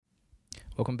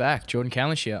Welcome back. Jordan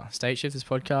Calish here, State Shifters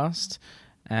Podcast.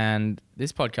 And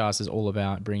this podcast is all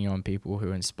about bringing on people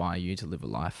who inspire you to live a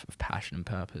life of passion and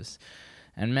purpose.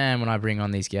 And man, when I bring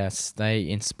on these guests, they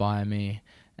inspire me.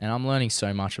 And I'm learning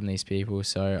so much from these people.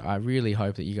 So I really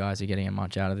hope that you guys are getting as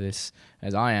much out of this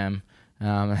as I am.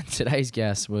 And today's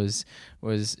guest was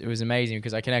amazing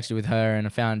because I connected with her and I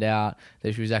found out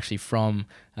that she was actually from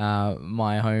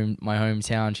my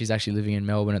hometown. She's actually living in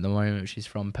Melbourne at the moment. She's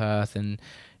from Perth, and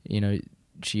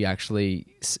she actually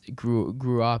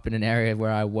grew up in an area where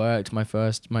I worked. One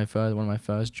of my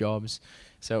first jobs.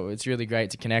 So it's really great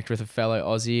to connect with a fellow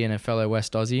Aussie and a fellow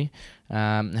West Aussie.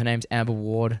 Her name's Amber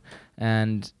Ward,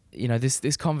 and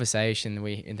this conversation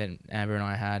that Amber and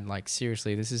I had, like,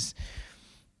 seriously, this is.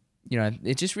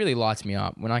 It just really lights me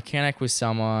up. When I connect with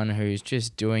someone who's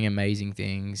just doing amazing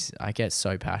things, I get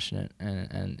so passionate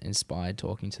and inspired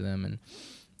talking to them. And,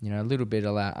 a little bit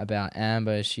about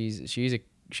Amber, she's a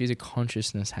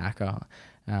consciousness hacker,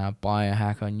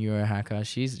 biohacker, neurohacker.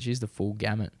 She's the full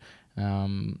gamut.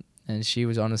 And she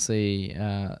was honestly,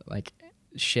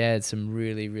 shared some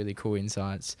really, really cool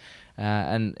insights.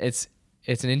 And it's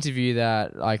an interview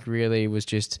that, really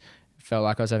felt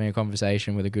like I was having a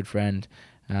conversation with a good friend.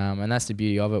 And that's the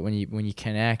beauty of it when you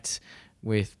connect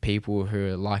with people who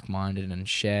are like-minded and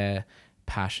share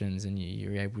passions, and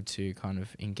you're able to kind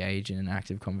of engage in an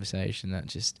active conversation that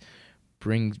just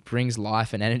brings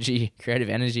life and energy, creative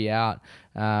energy out.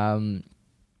 I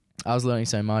was learning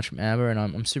so much from Amber, and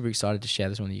I'm super excited to share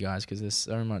this with you guys because there's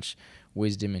so much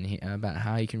wisdom in here about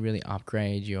how you can really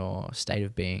upgrade your state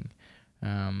of being.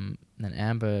 And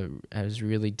Amber has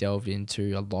really delved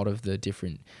into a lot of the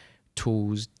different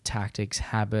tools, tactics,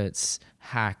 habits,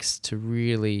 hacks to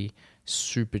really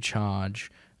supercharge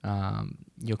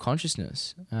your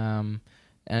consciousness. And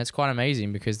it's quite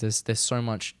amazing because there's so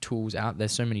much tools out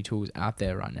there's so many tools out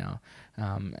there right now.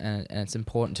 And it's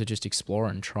important to just explore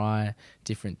and try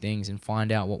different things and find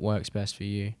out what works best for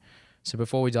you. So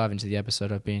before we dive into the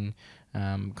episode, I've been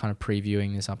kind of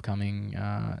previewing this upcoming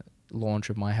launch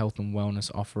of my health and wellness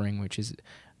offering, which is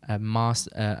a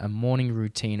morning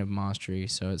routine of mastery.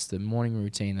 So it's the morning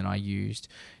routine that I used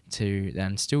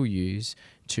and still use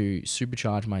to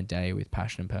supercharge my day with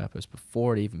passion and purpose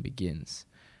before it even begins.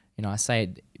 I say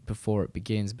it before it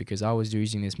begins because I was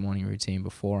using this morning routine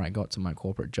before I got to my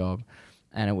corporate job,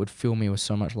 and it would fill me with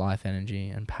so much life energy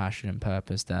and passion and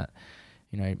purpose that,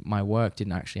 my work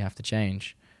didn't actually have to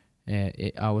change.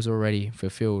 I was already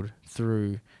fulfilled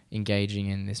through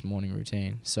engaging in this morning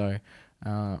routine. So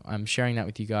I'm sharing that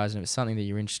with you guys, and if it's something that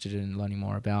you're interested in learning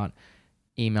more about,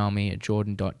 email me at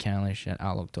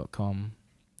jordan.calish@outlook.com,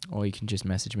 or you can just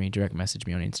direct message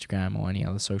me on Instagram or any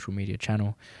other social media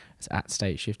channel. It's at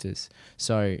State Shifters.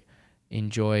 So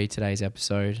enjoy today's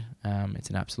episode. It's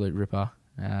an absolute ripper.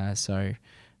 So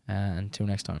until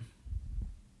next time.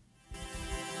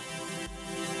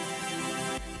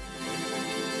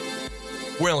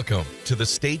 Welcome to the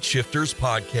State Shifters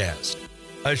Podcast,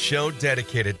 a show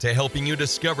dedicated to helping you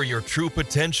discover your true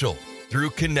potential through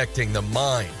connecting the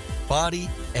mind, body,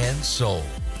 and soul.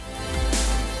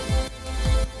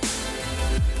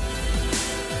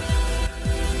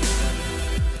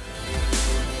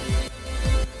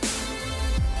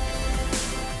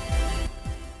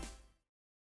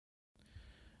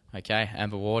 Okay,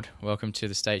 Amber Ward, welcome to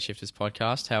the State Shifters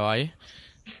Podcast. How are you?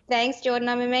 Thanks, Jordan.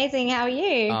 I'm amazing. How are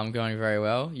you? I'm going very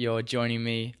well. You're joining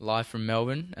me live from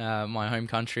Melbourne, my home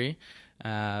country.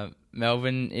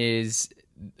 Melbourne is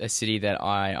a city that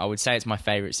I would say it's my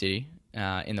favourite city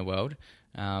in the world.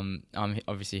 I'm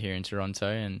obviously here in Toronto,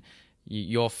 and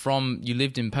you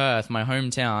lived in Perth, my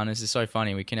hometown. This is so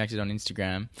funny. We connected on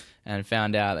Instagram and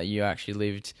found out that you actually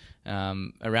lived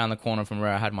around the corner from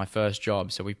where I had my first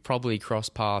job. So we probably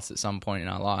crossed paths at some point in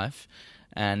our life.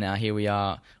 And now here we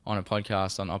are on a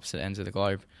podcast on opposite ends of the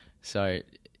globe. So,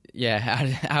 yeah,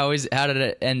 how did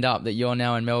it end up that you're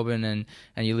now in Melbourne and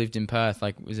you lived in Perth?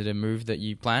 Like, was it a move that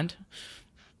you planned?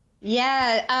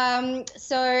 Yeah.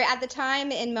 So at the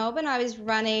time in Melbourne, I was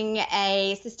running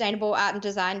a sustainable art and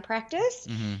design practice,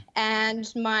 and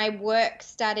my work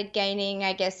started gaining,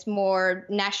 I guess, more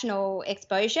national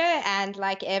exposure. And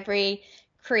like every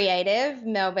creative,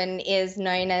 Melbourne is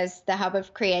known as the hub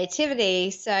of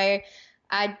creativity. So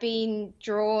I'd been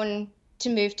drawn to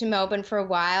move to Melbourne for a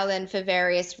while, and for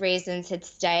various reasons had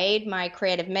stayed. My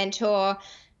creative mentor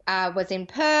was in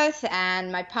Perth, and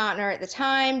my partner at the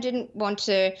time didn't want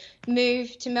to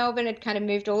move to Melbourne. Had kind of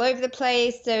moved all over the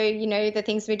place. So, the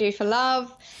things we do for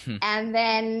love. And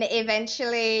then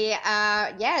eventually,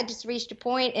 just reached a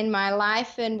point in my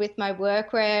life and with my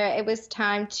work where it was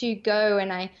time to go.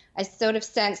 And I sort of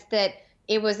sensed that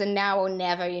it was a now or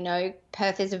never. You know,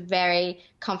 Perth is a very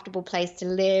comfortable place to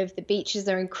live. The beaches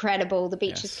are incredible. The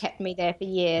beaches kept me there for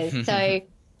years. So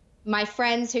my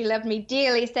friends who loved me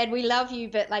dearly said, we love you,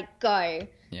 but like, go.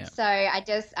 Yeah. So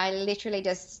I literally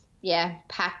just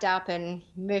packed up and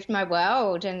moved my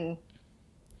world and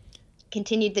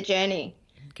continued the journey.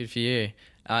 Good for you.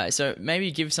 So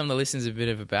maybe give some of the listeners a bit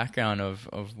of a background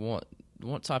of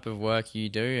what type of work you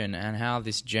do and how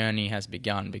this journey has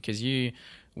begun, because you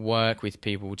work with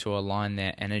people to align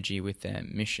their energy with their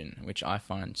mission, which I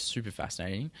find super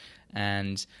fascinating.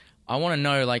 And I want to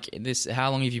know, like, this,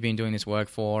 how long have you been doing this work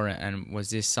for, and was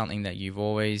this something that you've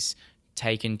always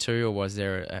taken to, or was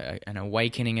there an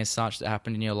awakening as such that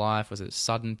happened in your life? Was it a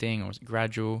sudden thing or was it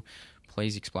gradual?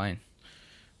 Please explain.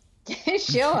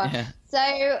 Sure. So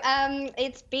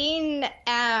it's been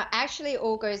actually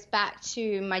all goes back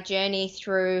to my journey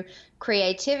through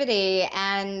creativity,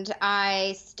 and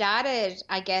I started,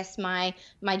 I guess, my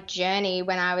journey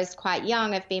when I was quite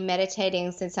young. I've been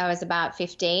meditating since I was about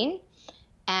 15,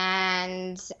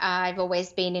 and I've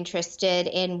always been interested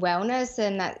in wellness,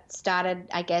 and that started,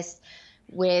 I guess,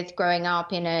 with growing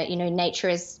up in a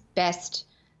nature's best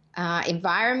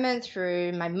environment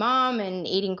through my mom and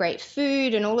eating great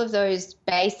food and all of those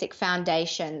basic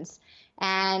foundations.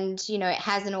 And, it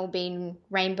hasn't all been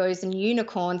rainbows and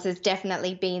unicorns. There's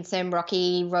definitely been some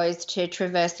rocky roads to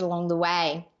traverse along the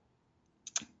way.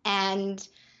 And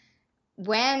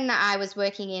when I was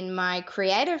working in my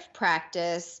creative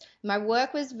practice, my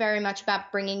work was very much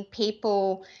about bringing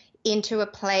people into a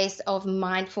place of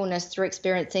mindfulness through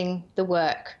experiencing the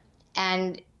work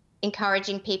and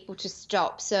encouraging people to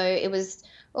stop. So it was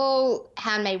all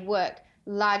handmade work,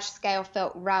 large-scale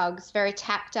felt rugs, very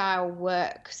tactile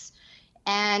works.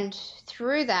 And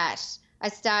through that, I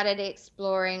started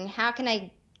exploring how can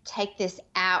I take this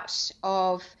out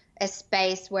of a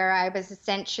space where I was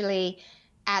essentially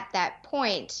at that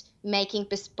point making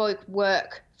bespoke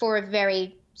work for a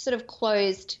very sort of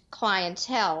closed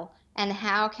clientele, and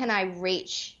how can I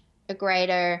reach a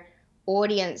greater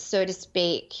audience, so to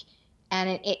speak,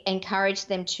 and encourage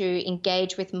them to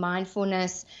engage with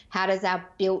mindfulness. How does our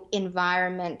built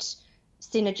environment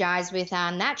synergize with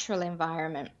our natural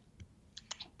environment?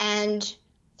 And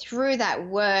through that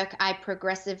work, I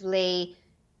progressively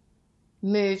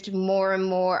moved more and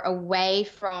more away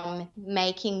from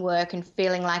making work and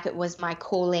feeling like it was my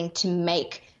calling to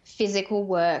make physical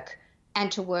work and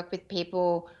to work with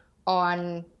people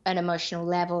on an emotional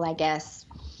level, I guess.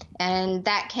 And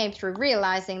that came through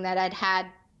realizing that I'd had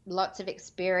lots of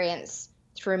experience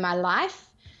through my life.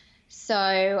 So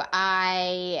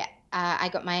I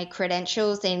got my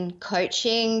credentials in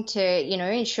coaching to,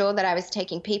 ensure that I was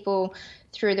taking people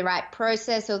through the right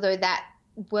process, although that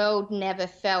world never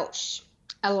felt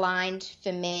aligned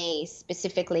for me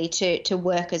specifically to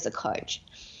work as a coach.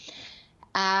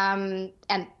 And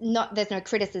there's no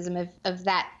criticism of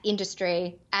that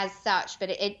industry as such,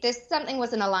 but there's something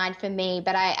wasn't aligned for me.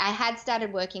 But I had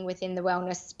started working within the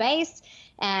wellness space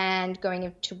and going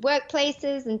into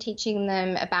workplaces and teaching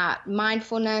them about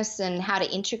mindfulness and how to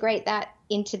integrate that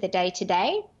into the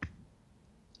day-to-day.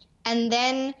 And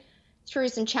then through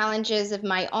some challenges of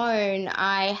my own,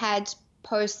 I had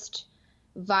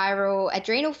post-viral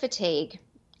adrenal fatigue,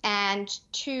 and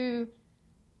two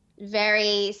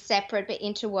very separate but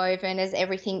interwoven, as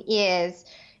everything is,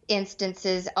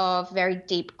 instances of very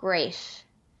deep grief.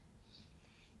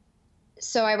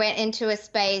 So I went into a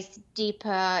space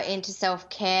deeper into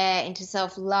self-care, into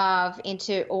self-love,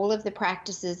 into all of the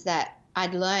practices that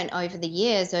I'd learned over the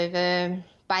years, over,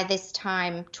 by this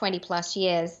time, 20 plus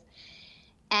years.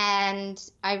 And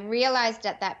I realized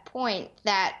at that point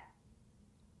that,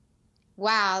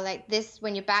 wow, like this,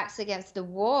 when your back's against the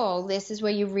wall, this is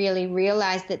where you really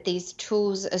realize that these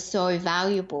tools are so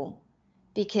valuable,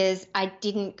 because I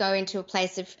didn't go into a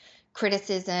place of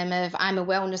criticism of I'm a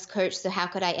wellness coach, so how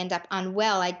could I end up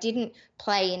unwell? I didn't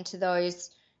play into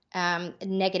those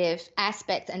negative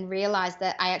aspects and realize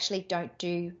that I actually don't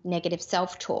do negative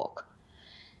self-talk.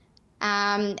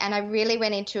 And I really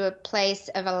went into a place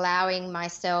of allowing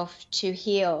myself to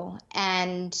heal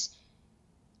and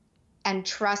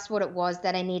trust what it was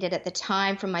that I needed at the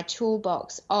time from my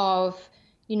toolbox of,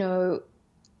 to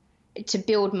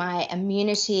build my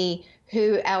immunity.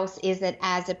 Who else is it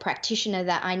as a practitioner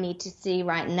that I need to see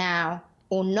right now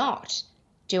or not?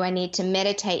 Do I need to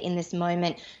meditate in this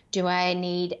moment? Do I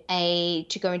need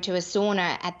to go into a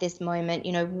sauna at this moment?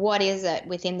 What is it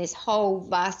within this whole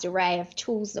vast array of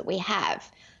tools that we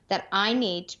have that I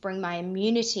need to bring my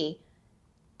immunity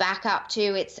back up to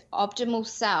its optimal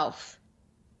self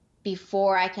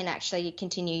before I can actually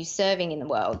continue serving in the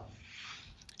world?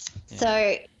 Yeah.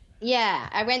 So Yeah,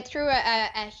 I went through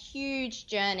a huge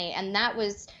journey, and that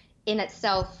was in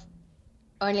itself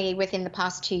only within the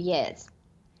past 2 years.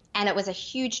 And it was a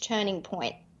huge turning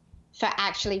point for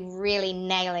actually really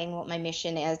nailing what my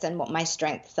mission is and what my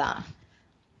strengths are.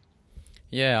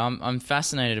 Yeah, I'm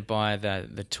fascinated by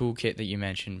the toolkit that you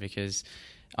mentioned, because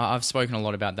I've spoken a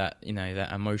lot about that,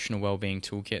 that emotional well-being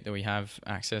toolkit that we have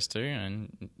access to,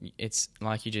 and it's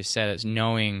like you just said, it's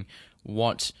knowing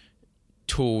what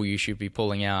tool you should be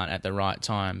pulling out at the right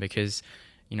time, because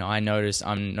I'm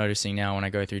noticing now when I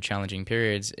go through challenging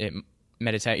periods,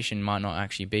 meditation might not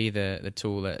actually be the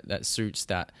tool that suits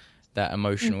that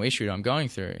emotional issue that I'm going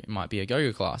through. It might be a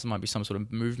yoga class, it might be some sort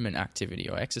of movement activity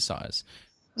or exercise.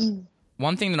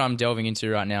 One thing that I'm delving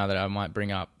into right now that I might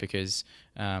bring up, because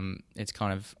it's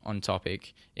kind of on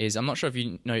topic, is I'm not sure if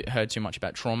you heard too much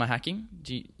about trauma hacking.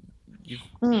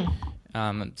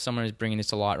 Someone who's bringing this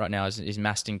to light right now is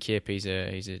Mastin Kipp. He's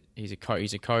a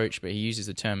coach, but he uses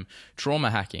the term trauma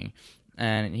hacking,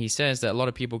 and he says that a lot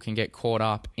of people can get caught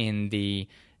up in the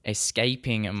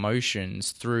escaping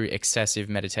emotions through excessive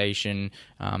meditation,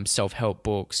 self-help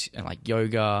books, and like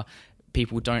yoga.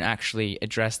 People don't actually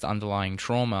address the underlying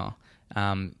trauma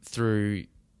through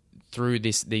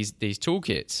these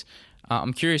toolkits.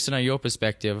 I'm curious to know your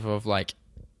perspective of like,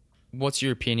 what's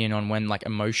your opinion on when like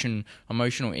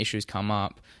emotional issues come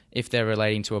up, if they're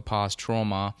relating to a past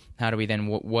trauma? How do we then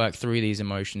work through these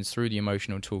emotions through the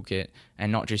emotional toolkit,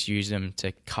 and not just use them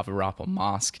to cover up or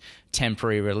mask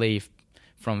temporary relief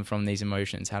from these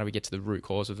emotions? How do we get to the root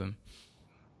cause of them?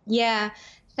 Yeah,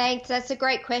 thanks. That's a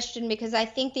great question, because I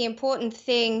think the important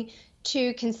thing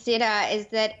to consider is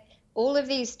that all of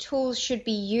these tools should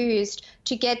be used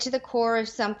to get to the core of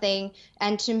something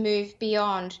and to move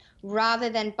beyond, rather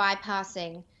than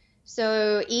bypassing.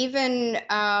 So even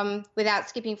without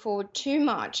skipping forward too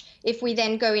much, if we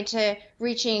then go into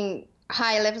reaching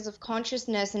higher levels of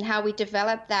consciousness and how we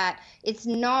develop that, it's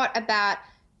not about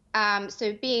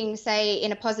so being, say,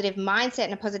 in a positive mindset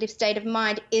and a positive state of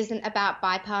mind isn't about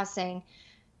bypassing.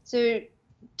 So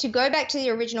to go back to the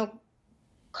original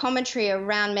commentary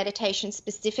around meditation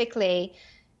specifically,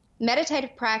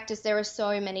 meditative practice, there are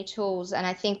so many tools, and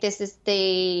I think this is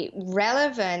the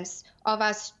relevance of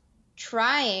us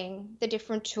trying the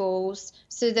different tools,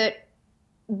 so that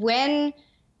when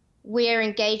we're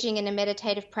engaging in a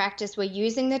meditative practice, we're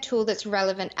using the tool that's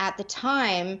relevant at the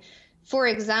time. For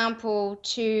example,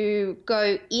 to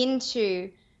go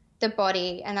into the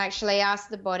body and actually ask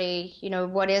the body,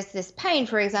 what is this pain?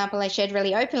 For example, I shared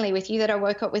really openly with you that I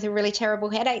woke up with a really terrible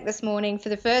headache this morning for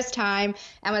the first time,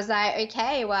 and was like,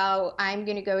 okay, well, I'm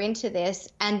going to go into this.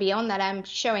 And beyond that, I'm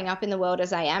showing up in the world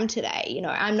as I am today.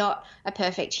 I'm not a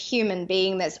perfect human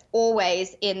being that's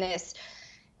always in this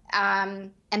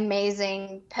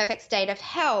amazing, perfect state of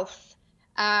health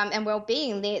and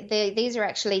well-being. These are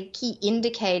actually key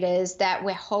indicators that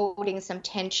we're holding some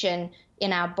tension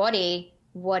in our body.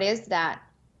 What is that?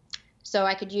 So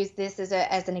I could use this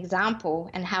as an example,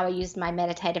 and how I used my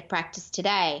meditative practice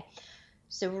today.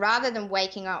 So rather than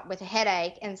waking up with a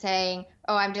headache and saying,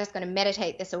 oh, I'm just going to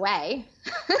meditate this away,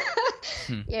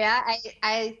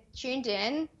 I tuned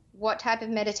in. What type of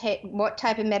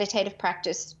meditative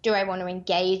practice do I want to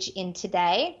engage in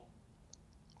today,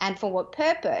 and for what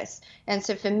purpose? And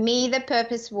so for me, the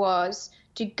purpose was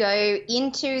to go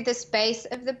into the space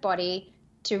of the body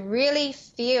to really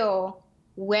feel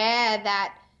where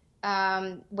that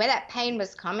pain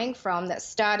was coming from. That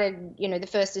started, the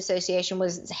first association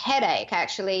was headache.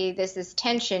 Actually, there's this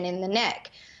tension in the neck.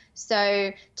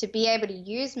 So to be able to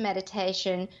use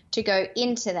meditation to go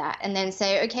into that and then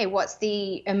say, okay, what's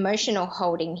the emotional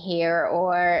holding here?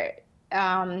 Or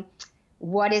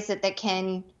what is it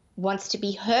that wants to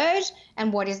be heard?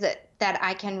 And what is it that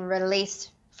I can release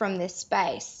from this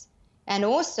space? And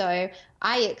also,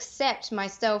 I accept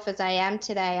myself as I am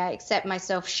today. I accept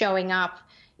myself showing up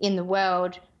in the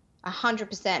world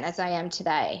 100% as I am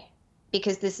today,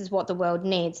 because this is what the world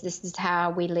needs. This is how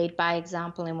we lead by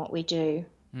example in what we do.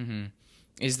 Mm-hmm.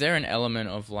 Is there an element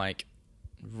of like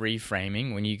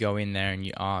reframing when you go in there and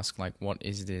you ask, like, what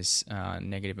is this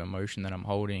negative emotion that I'm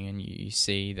holding? And you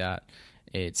see that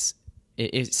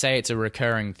say it's a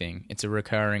recurring thing. It's a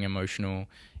recurring emotional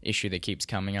issue that keeps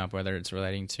coming up, whether it's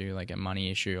relating to like a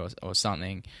money issue or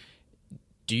something.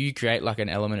 Do you create like an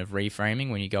element of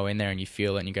reframing when you go in there and you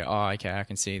feel it and you go, oh, okay, I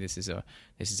can see this is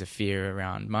a fear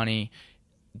around money.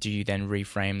 Do you then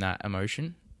reframe that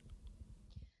emotion?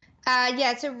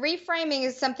 So reframing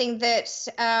is something that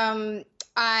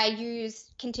I use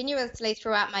continuously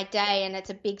throughout my day, and it's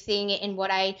a big thing in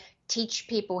what I teach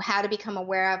people, how to become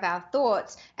aware of our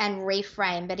thoughts and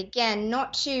reframe. But again,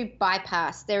 not to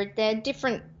bypass. They're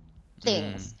different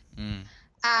things.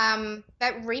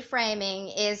 But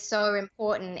reframing is so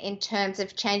important in terms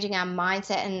of changing our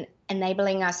mindset and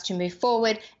enabling us to move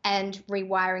forward and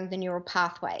rewiring the neural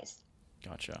pathways.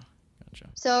 Gotcha.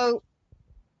 So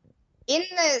in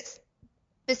the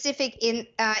specific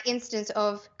instance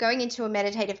of going into a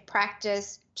meditative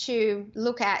practice to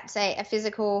look at, say, a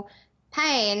physical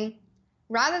pain,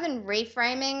 rather than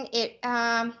reframing it,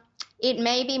 it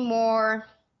may be more,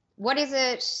 what is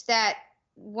it that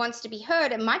wants to be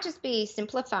heard? It might just be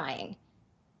simplifying.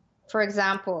 For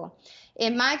example,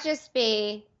 it might just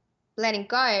be letting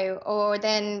go, or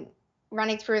then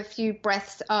running through a few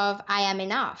breaths of I am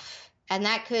enough, and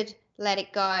that could let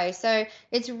it go. So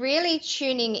it's really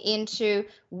tuning into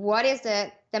what is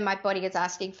it that my body is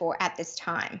asking for at this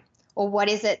time, or what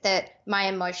is it that my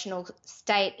emotional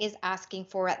state is asking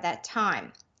for at that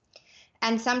time.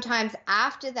 And sometimes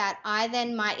after that, I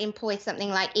then might employ something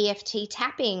like EFT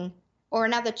tapping or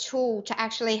another tool to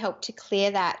actually help to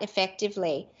clear that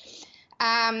effectively.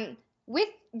 With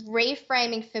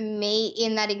reframing, for me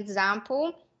in that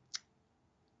example,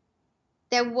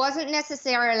 there wasn't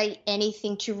necessarily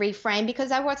anything to reframe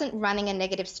because I wasn't running a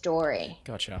negative story.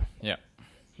 Gotcha. Yeah.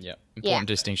 Important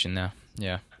distinction there.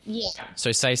 Yeah. Yeah.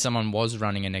 So say someone was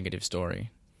running a negative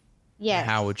story. Yes.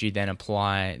 How would you then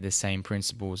apply the same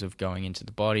principles of going into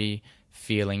the body,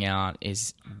 feeling out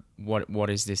what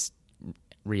is this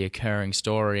reoccurring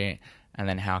story, and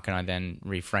then how can I then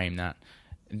reframe that?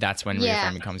 That's when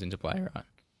reframing comes into play, right?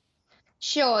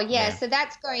 Sure. Yeah. So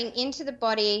that's going into the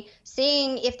body,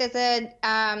 seeing if there's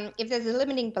a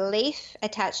limiting belief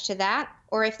attached to that,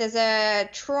 or if there's a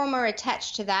trauma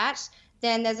attached to that.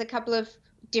 Then there's a couple of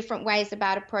different ways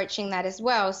about approaching that as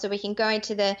well. So we can go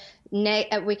into the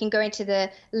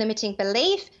limiting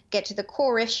belief, get to the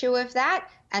core issue of that,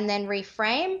 and then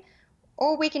reframe.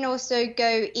 Or we can also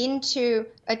go into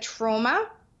a trauma,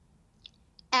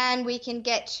 and we can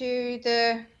get to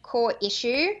the core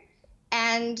issue.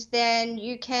 And then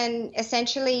you can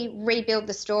essentially rebuild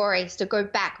the story. So go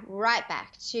right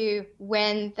back to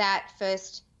when that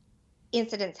first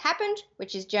incident happened,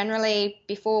 which is generally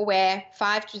before we're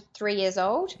 5 to 3 years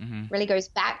old. Really goes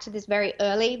back to this very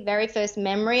early, very first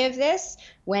memory of this.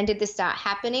 When did this start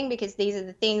happening? Because these are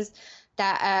the things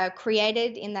that are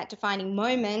created in that defining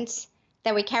moment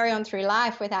that we carry on through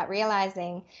life without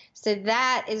realizing. So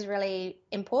that is really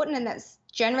important, and that's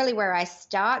generally where I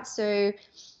start. So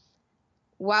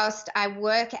whilst I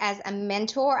work as a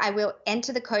mentor, I will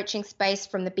enter the coaching space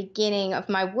from the beginning of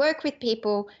my work with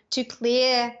people to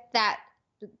clear that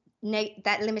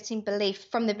limiting belief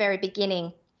from the very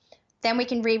beginning. Then we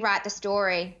can rewrite the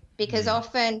story, because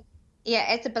often,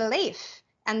 it's a belief,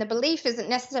 and the belief isn't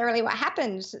necessarily what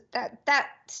happened. That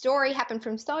story happened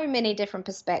from so many different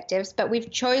perspectives, but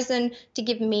we've chosen to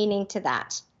give meaning to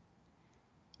that.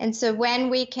 And so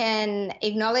when we can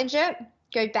acknowledge it,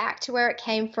 go back to where it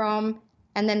came from,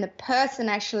 and then the person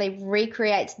actually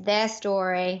recreates their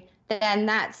story, then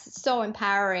that's so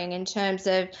empowering in terms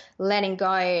of letting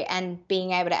go and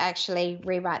being able to actually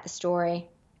rewrite the story.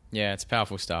 Yeah, it's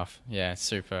powerful stuff. Yeah, it's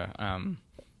super.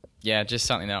 Just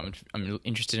something that I'm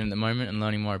interested in at the moment and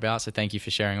learning more about. So thank you for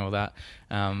sharing all that.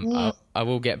 I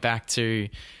will get back to,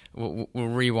 we'll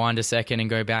rewind a second and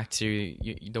go back to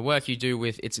the work you do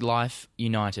with It's Life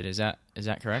United. Is that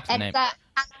correct? It's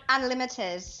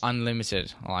Unlimited.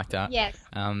 Unlimited. I like that. Yes.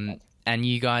 And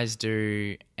you guys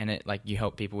do, you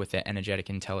help people with their energetic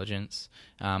intelligence,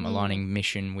 aligning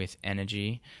mission with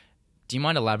energy. Do you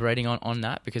mind elaborating on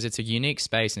that? Because it's a unique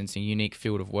space and it's a unique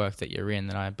field of work that you're in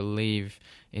that I believe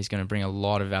is going to bring a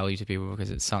lot of value to people,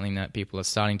 because it's something that people are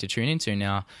starting to tune into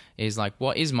now, is like,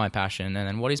 what is my passion, and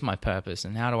then what is my purpose,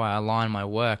 and how do I align my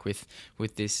work with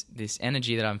this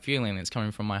energy that I'm feeling that's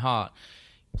coming from my heart?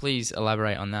 Please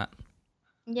elaborate on that.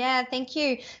 Yeah, thank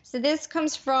you. So this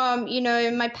comes from,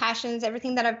 my passions,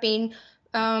 everything that I've been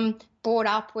brought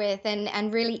up with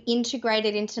and really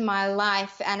integrated into my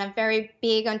life. And I'm very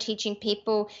big on teaching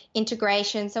people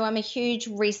integration. So I'm a huge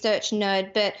research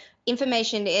nerd, but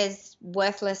information is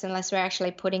worthless unless we're actually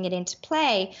putting it into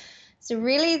play. So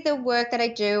really the work that I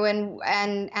do and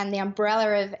the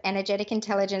umbrella of energetic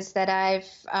intelligence that I've,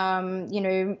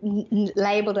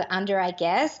 labeled it under, I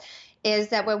guess, is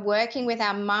that we're working with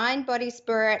our mind, body,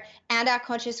 spirit, and our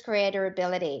conscious creator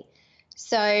ability.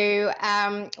 So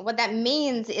what that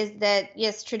means is that,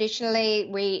 yes, traditionally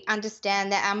we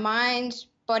understand that our mind,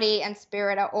 body, and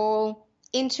spirit are all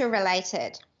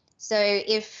interrelated. So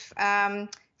if,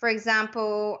 for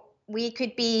example, we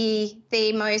could be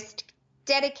the most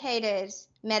dedicated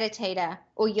meditator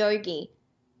or yogi,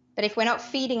 but if we're not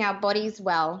feeding our bodies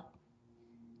well,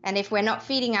 and if we're not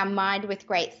feeding our mind with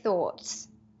great thoughts,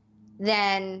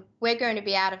 then we're going to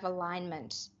be out of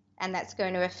alignment, and that's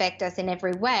going to affect us in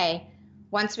every way.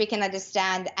 Once we can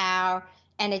understand our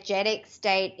energetic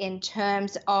state in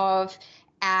terms of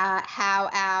how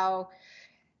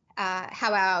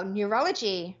our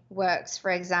neurology works, for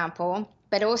example,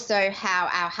 but also how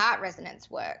our heart resonance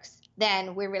works,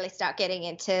 then we really start getting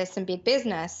into some big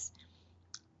business.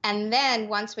 And then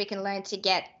once we can learn to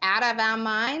get out of our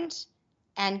mind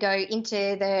and go into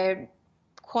the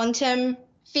quantum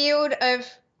field of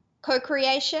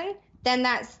co-creation, then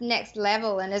that's next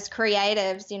level. And as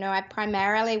creatives, you know, I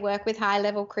primarily work with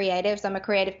high-level creatives. I'm a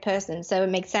creative person, so it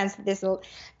makes sense that this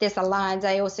aligns.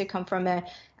 I also come from a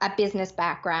business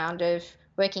background of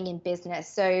working in business,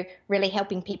 so really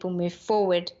helping people move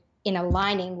forward in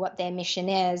aligning what their mission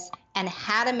is and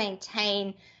how to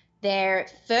maintain their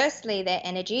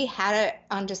energy, how to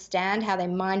understand how their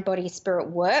mind, body, spirit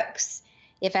works.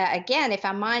 If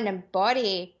our mind and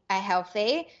body are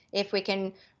healthy, if we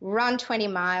can run 20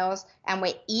 miles and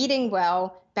we're eating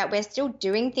well, but we're still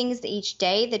doing things each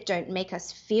day that don't make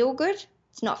us feel good,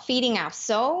 it's not feeding our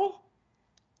soul,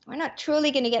 we're not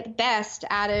truly going to get the best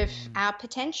out of our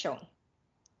potential.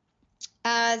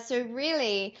 So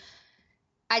really,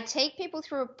 I take people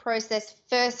through a process,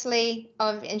 firstly,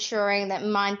 of ensuring that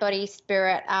mind, body,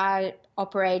 spirit are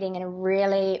operating in a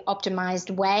really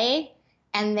optimized way,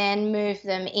 and then move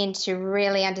them into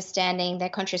really understanding their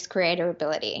conscious creator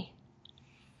ability.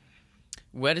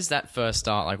 Where does that first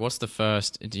start? Like, what's the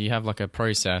first, do you have like a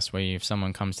process where if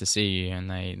someone comes to see you and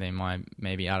they might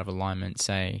maybe out of alignment,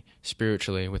 say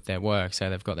spiritually with their work, say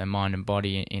they've got their mind and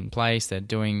body in place, they're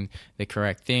doing the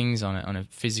correct things on a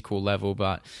physical level,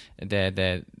 but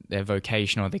their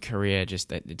vocation or their career just,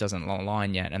 it doesn't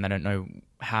align yet and they don't know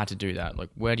how to do that. Like,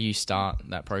 where do you start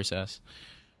that process?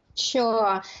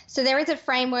 Sure. So there is a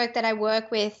framework that I work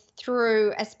with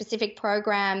through a specific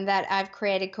program that I've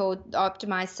created called the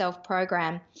Optimized Self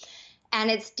Program. And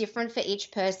it's different for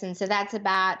each person. So that's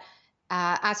about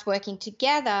us working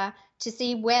together to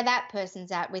see where that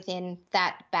person's at within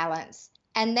that balance.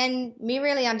 And then me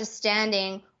really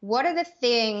understanding what are the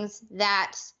things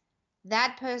that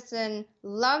that person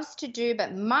loves to do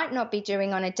but might not be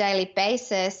doing on a daily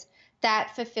basis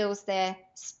that fulfills their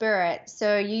spirit.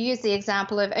 So you use the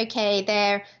example of, okay,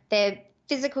 their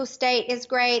physical state is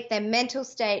great, their mental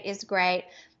state is great,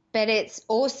 but it's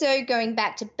also going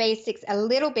back to basics a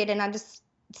little bit and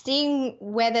seeing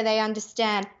whether they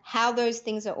understand how those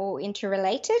things are all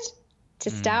interrelated to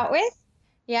start with.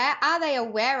 Yeah, are they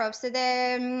aware of? So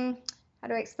they're, how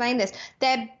do I explain this?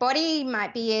 Their body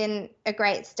might be in a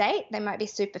great state, they might be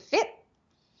super fit,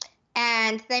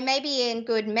 and they may be in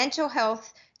good mental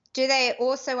health. Do they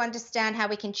also understand how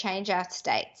we can change our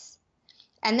states?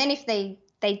 And then if they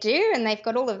do, and they've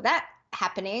got all of that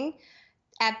happening,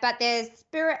 but there's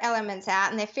spirit elements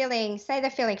out and they're feeling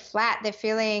flat, they're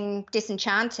feeling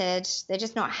disenchanted, they're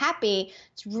just not happy,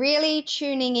 it's really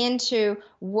tuning into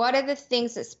what are the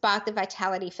things that spark the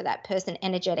vitality for that person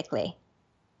energetically.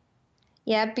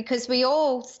 Yeah, because we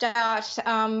all start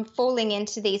falling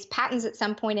into these patterns at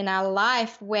some point in our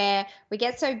life where we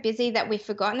get so busy that we've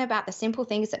forgotten about the simple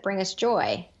things that bring us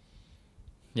joy.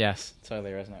 Yes,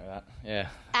 totally resonate with that. Yeah.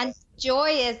 And joy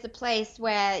is the place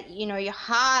where, you know, your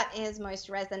heart is most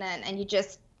resonant and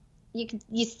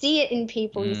you see it in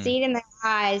people, you see it in their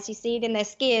eyes, you see it in their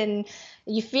skin,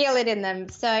 you feel it in them.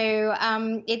 So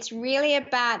it's really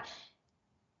about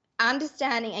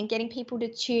understanding and getting people to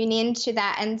tune into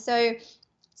that. And so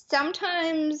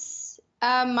sometimes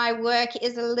my work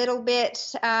is a little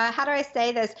bit, how do I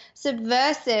say this,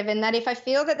 subversive, in that if I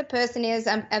feel that the person is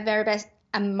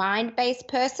a mind-based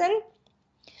person,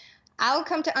 I'll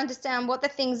come to understand what the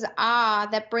things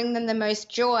are that bring them the most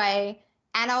joy,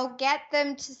 and I'll get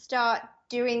them to start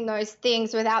doing those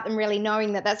things without them really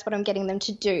knowing that that's what I'm getting them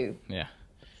to do. Yeah.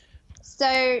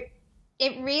 So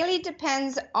it really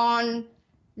depends on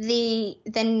the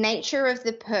nature of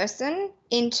the person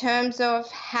in terms of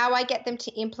how I get them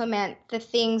to implement the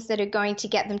things that are going to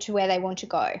get them to where they want to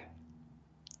go.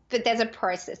 But there's a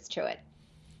process to it.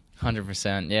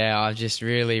 100%. Yeah, I'm just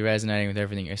really resonating with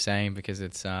everything you're saying because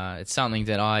it's something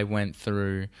that I went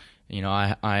through. You know,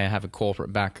 I have a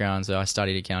corporate background, so I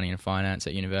studied accounting and finance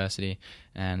at university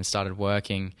and started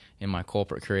working in my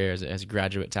corporate career as a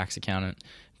graduate tax accountant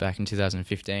back in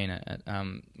 2015 at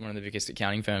one of the biggest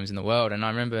accounting firms in the world. And I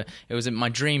remember it was my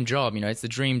dream job. You know, it's the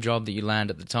dream job that you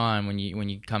land at the time when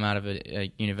you come out of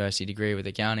a university degree with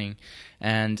accounting.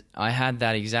 And I had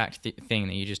that exact thing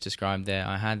that you just described there.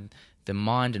 I had the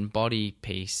mind and body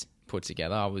piece put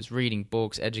together. I was reading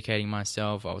books, educating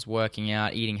myself, I was working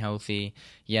out, eating healthy,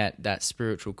 yet that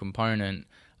spiritual component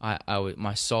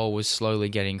my soul was slowly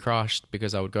getting crushed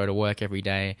because I would go to work every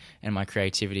day and my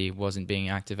creativity wasn't being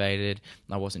activated.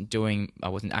 I wasn't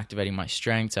activating my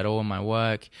strengths at all in my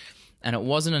work. And it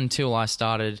wasn't until I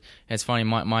started, it's funny,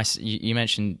 you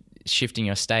mentioned shifting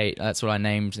your state. That's what I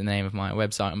named the name of my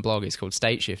website and blog. It's called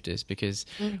State Shifters, because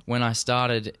when I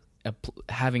started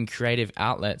having creative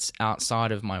outlets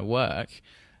outside of my work,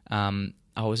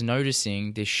 I was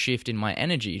noticing this shift in my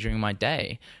energy during my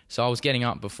day. So I was getting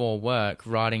up before work,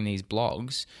 writing these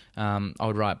blogs. I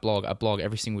would write a blog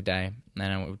every single day,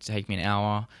 and it would take me an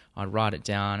hour. I'd write it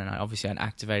down, and I'd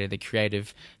activated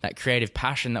that creative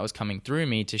passion that was coming through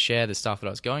me to share the stuff that I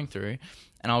was going through.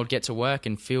 And I would get to work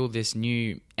and feel this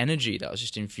new energy that was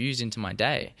just infused into my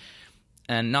day.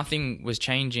 And nothing was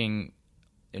changing.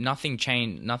 Nothing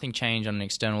changed on an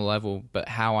external level, but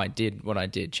how I did what I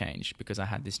did changed because I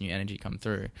had this new energy come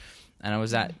through. And it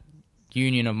was that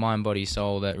union of mind, body,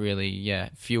 soul that really,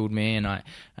 fueled me.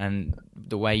 And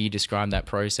the way you describe that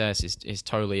process is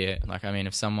totally it. Like, I mean,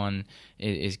 if someone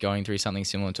is going through something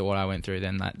similar to what I went through,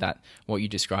 then that what you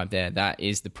described there, that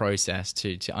is the process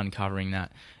to uncovering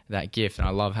that gift. And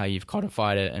I love how you've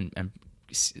codified it and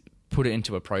put it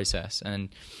into a process. And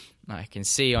I can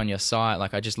see on your site,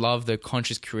 like, I just love the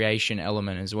conscious creation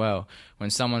element as well. When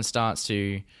someone starts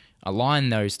to align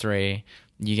those three,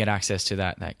 you get access to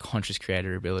that conscious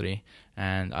creator ability.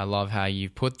 And I love how you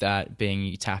put that, being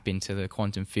you tap into the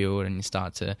quantum field and you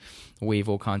start to weave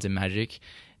all kinds of magic.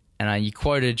 And you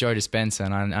quoted Joe Dispenza,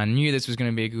 and I knew this was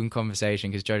going to be a good conversation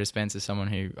because Joe Dispenza is someone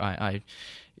who I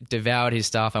devoured his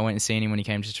stuff. I went and seen him when he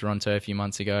came to Toronto a few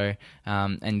months ago.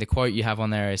 And the quote you have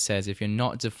on there says, "If you're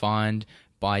not defined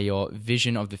by your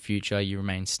vision of the future, you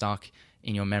remain stuck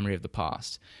in your memory of the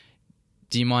past."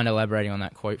 Do you mind elaborating on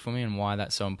that quote for me and why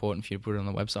that's so important for you to put it on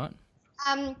the website?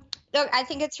 Look, I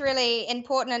think it's really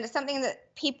important, and it's something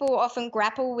that people often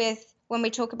grapple with when we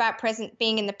talk about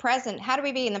being in the present. How do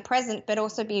we be in the present but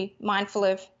also be mindful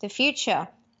of the future?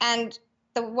 And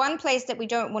the one place that we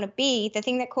don't want to be, the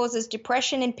thing that causes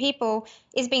depression in people,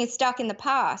 is being stuck in the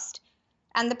past.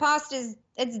 And the past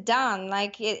it's done.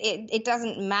 Like, it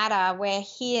doesn't matter. We're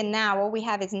here now. All we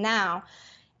have is now.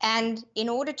 And in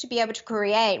order to be able to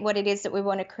create what it is that we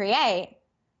want to create,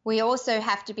 we also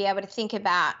have to be able to think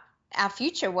about our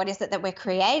future. What is it that we're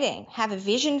creating? Have a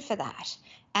vision for that.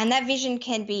 And that vision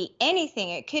can be anything.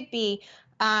 It could be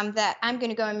that I'm going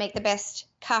to go and make the best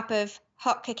cup of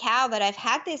hot cacao that I've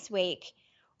had this week.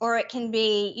 Or it can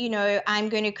be, I'm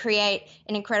going to create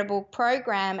an incredible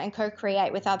program and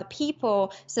co-create with other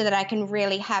people so that I can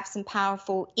really have some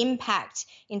powerful impact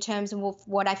in terms of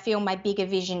what I feel my bigger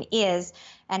vision is.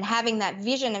 And having that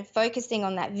vision and focusing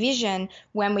on that vision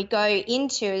when we go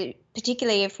into,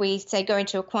 particularly if we say go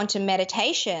into a quantum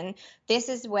meditation, this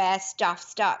is where stuff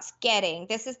starts getting.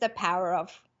 This is the power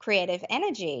of creative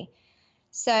energy.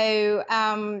 So,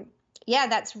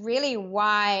 that's really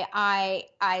why I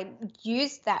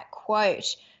used that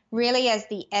quote really as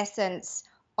the essence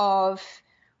of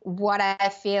what I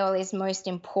feel is most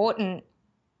important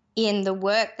in the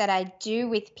work that I do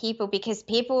with people, because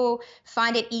people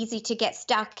find it easy to get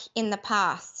stuck in the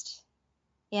past.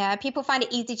 Yeah, people find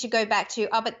it easy to go back to,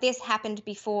 but this happened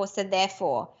before, so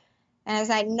therefore. And it's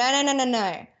like,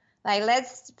 no. Like,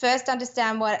 let's first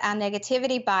understand what our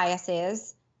negativity bias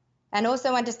is, and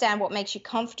also understand what makes you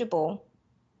comfortable,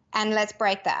 and let's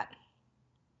break that.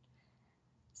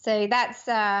 So that's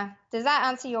does that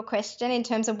answer your question in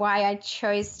terms of why I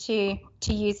chose to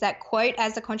use that quote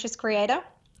as a conscious creator?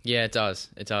 Yeah, it does.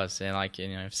 And like,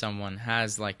 if someone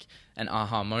has like an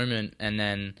aha moment and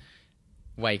then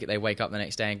they wake up the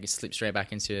next day and slip straight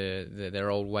back into their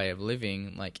old way of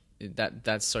living, like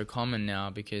that's so common now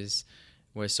because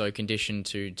we're so conditioned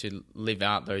to live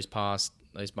out those past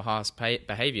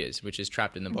behaviors, which is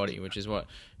trapped in the body, which is what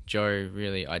Joe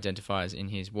really identifies in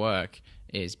his work,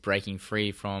 is breaking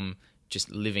free from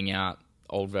just living out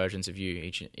old versions of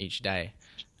you each day.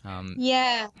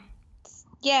 So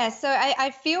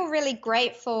I feel really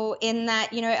grateful in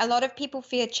that, a lot of people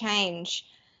fear change,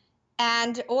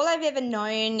 and all I've ever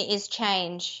known is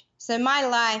change. So my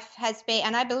life has been,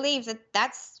 and I believe that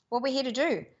that's what we're here to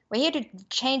do. We're here to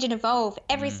change and evolve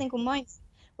every single moment.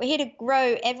 We're here to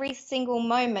grow every single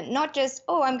moment, not just,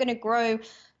 I'm going to grow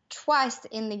twice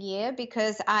in the year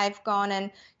because I've gone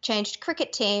and changed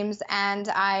cricket teams and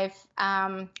I've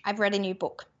read a new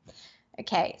book.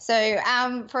 Okay, so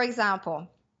for example,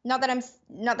 not that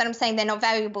I'm saying they're not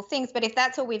valuable things, but if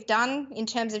that's all we've done in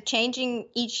terms of changing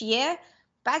each year,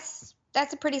 that's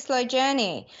a pretty slow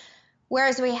journey.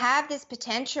 Whereas we have this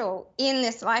potential in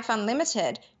this Life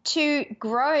Unlimited to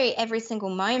grow every single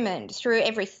moment, through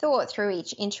every thought, through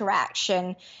each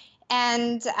interaction.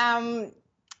 And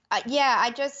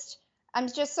I'm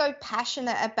just so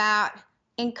passionate about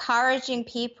encouraging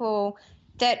people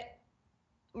that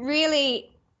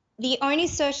really the only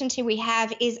certainty we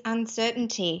have is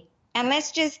uncertainty. And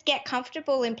let's just get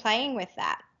comfortable in playing with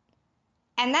that.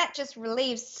 And that just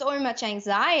relieves so much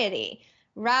anxiety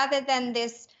rather than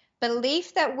this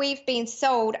belief that we've been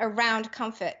sold around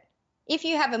comfort. If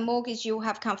you have a mortgage, you'll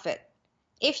have comfort.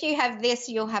 If you have this,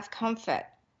 you'll have comfort.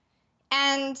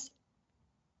 And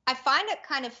I find it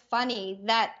kind of funny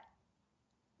that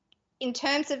in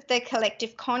terms of the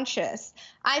collective conscious,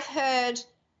 I've heard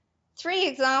 3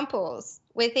 examples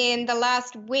within the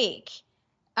last week.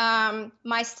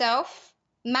 Myself,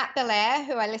 Matt Belair,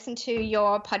 who I listened to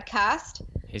your podcast.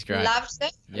 He's great. Loved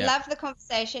it. Yep. Loved the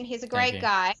conversation. He's a great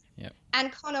guy. Yep.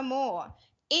 And Connor Moore.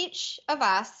 Each of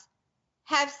us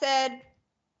have said,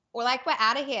 well, like, we're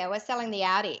out of here. We're selling the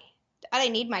Audi. I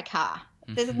don't need my car.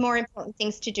 There's more important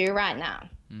things to do right now.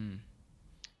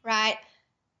 Right?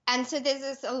 And so there's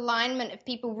this alignment of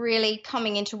people really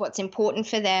coming into what's important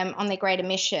for them on their greater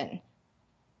mission.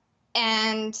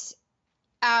 And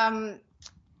I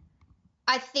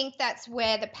think that's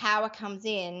where the power comes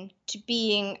in, to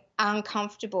being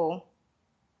comfortable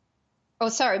in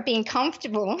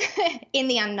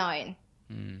the unknown,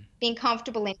 being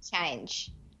comfortable in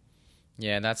change.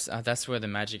 Yeah, that's where the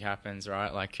magic happens,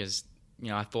 right? Like, because,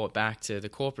 I thought back to the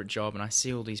corporate job and I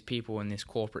see all these people in this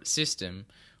corporate system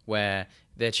where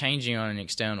they're changing on an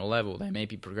external level. They may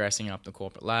be progressing up the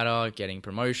corporate ladder, getting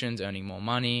promotions, earning more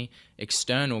money,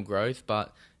 external growth,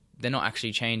 but they're not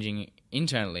actually changing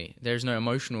internally. There's no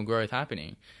emotional growth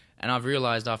happening. And I've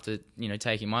realized after,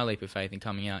 taking my leap of faith and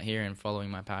coming out here and following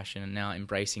my passion and now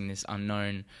embracing this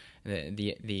unknown,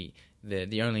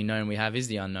 the only known we have is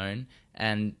the unknown.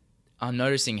 And I'm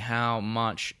noticing how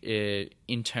much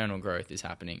internal growth is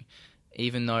happening.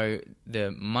 Even though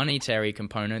the monetary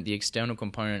component, the external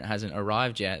component hasn't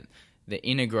arrived yet, the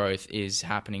inner growth is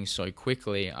happening so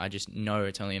quickly. I just know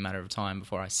it's only a matter of time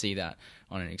before I see that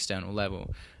on an external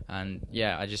level. And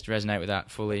yeah, I just resonate with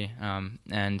that fully.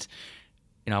 And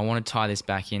I want to tie this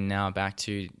back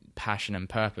to passion and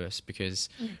purpose, because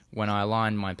when I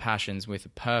align my passions with a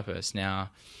purpose,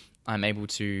 now I'm able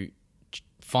to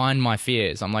find my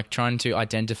fears. I'm like trying to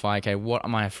identify, okay, what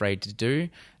am I afraid to do?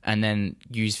 And then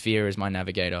use fear as my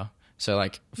navigator. So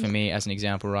like for me, as an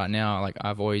example right now, like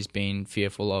I've always been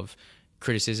fearful of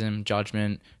criticism,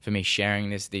 judgment, for me sharing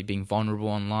this, being vulnerable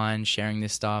online, sharing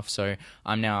this stuff. So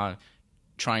I'm now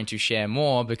trying to share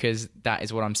more because that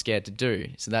is what I'm scared to do.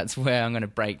 So that's where I'm going to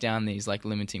break down these like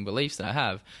limiting beliefs that I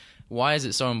have. Why is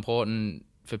it so important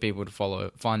for people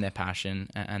to find their passion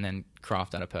and then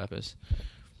craft out a purpose?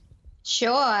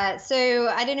 Sure. So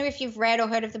I don't know if you've read or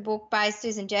heard of the book by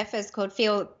Susan Jeffers called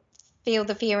Feel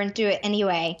the Fear and Do It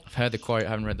Anyway. I've heard the quote, I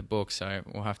haven't read the book, so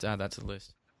we'll have to add that to the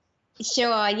list.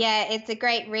 Sure. Yeah, it's a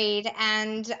great read.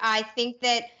 And I think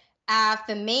that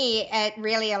for me, it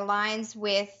really aligns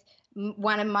with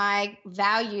one of my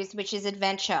values, which is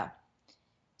adventure.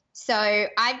 So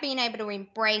I've been able to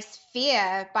embrace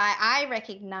fear I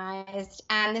recognized,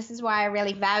 and this is why I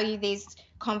really value these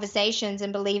conversations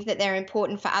and believe that they're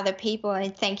important for other people.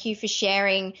 And thank you for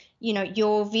sharing,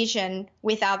 your vision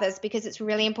with others, because it's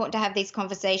really important to have these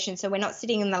conversations. So we're not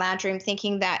sitting in the lounge room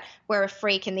thinking that we're a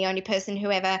freak and the only person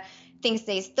who ever thinks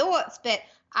these thoughts. But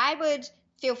I would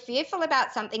feel fearful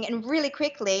about something and really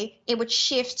quickly it would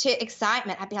shift to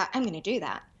excitement. I'd be like, I'm going to do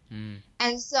that.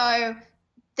 And so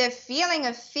the feeling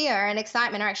of fear and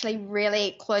excitement are actually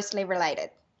really closely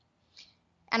related.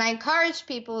 And I encourage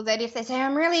people that if they say,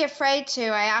 I'm really afraid to,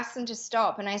 I ask them to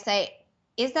stop and I say,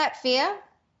 is that fear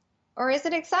or is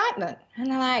it excitement? And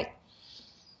they're like,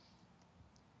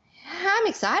 I'm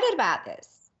excited about this.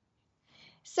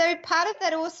 So part of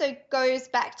that also goes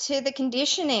back to the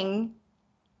conditioning.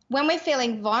 When we're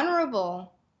feeling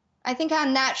vulnerable, I think our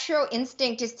natural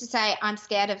instinct is to say, I'm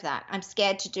scared of that. I'm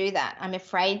scared to do that. I'm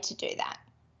afraid to do that.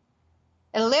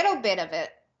 A little bit of it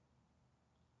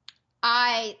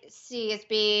I see as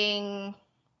being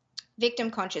victim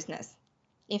consciousness,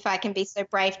 if I can be so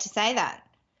brave to say that,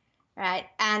 right?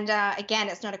 And again,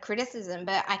 it's not a criticism,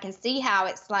 but I can see how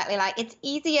it's slightly like it's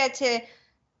easier to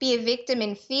be a victim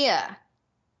in fear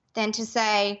than to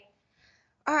say,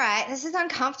 all right, this is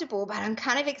uncomfortable, but I'm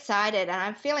kind of excited and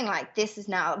I'm feeling like this is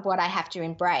now what I have to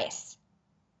embrace.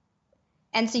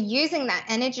 And so using that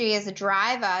energy as a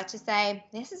driver to say,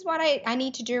 this is what I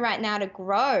need to do right now to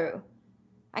grow.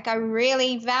 Like I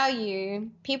really value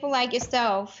people like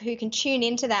yourself who can tune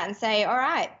into that and say, all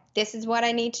right, this is what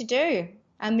I need to do.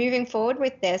 I'm moving forward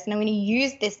with this and I'm going to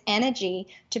use this energy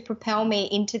to propel me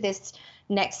into this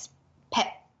next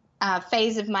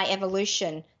phase of my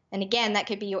evolution And again, that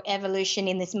could be your evolution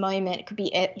in this moment. It could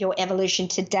be your evolution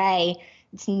today.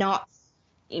 It's not,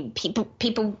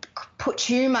 people put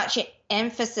too much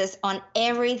emphasis on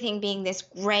everything being this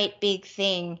great big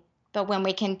thing. But when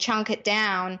we can chunk it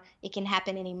down, it can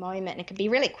happen any moment. It can be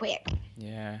really quick.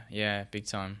 Yeah, big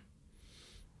time.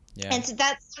 Yeah. And so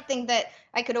that's something that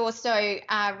I could also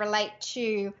relate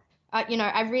to.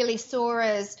 I really saw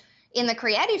as in the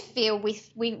creative field,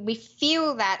 we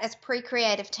feel that as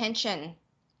pre-creative tension.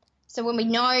 So when we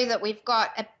know that we've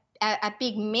got a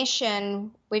big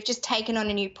mission, we've just taken on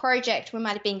a new project, we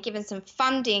might have been given some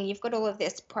funding, you've got all of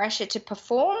this pressure to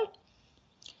perform,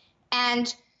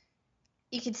 and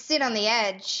you could sit on the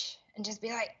edge and just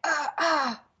be like,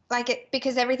 like it,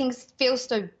 because everything feels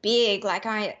so big. Like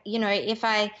if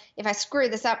I screw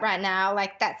this up right now,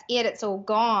 like that's it, it's all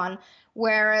gone.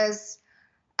 Whereas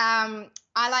I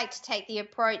like to take the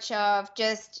approach of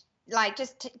just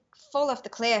fall off the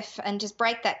cliff and just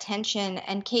break that tension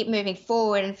and keep moving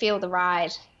forward and feel the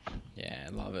ride. Yeah,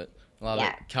 love it.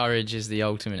 Courage is the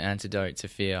ultimate antidote to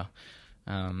fear.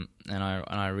 And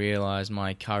I realized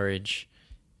my courage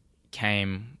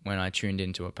came when I tuned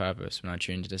into a purpose, when I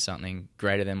tuned into something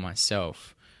greater than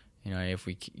myself. If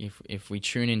we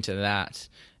tune into that,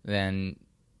 then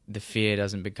the fear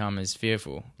doesn't become as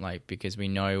fearful, because we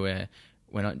know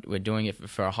we're doing it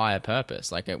for a higher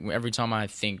purpose. Like every time I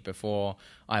think before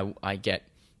I get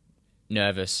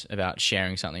nervous about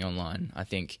sharing something online, I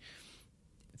think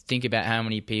about how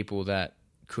many people that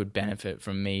could benefit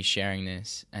from me sharing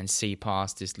this, and see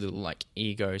past this little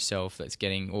ego self that's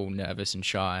getting all nervous and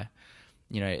shy.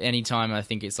 Anytime I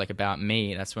think it's about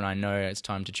me, that's when I know it's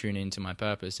time to tune into my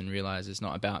purpose and realize it's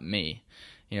not about me.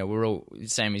 We're all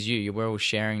same as you. We're all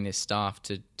sharing this stuff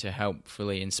to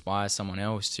helpfully inspire someone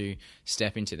else to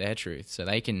step into their truth, so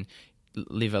they can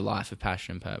live a life of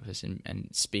passion and purpose, and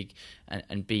speak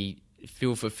and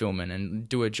feel fulfillment and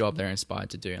do a job they're inspired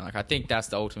to do. I think that's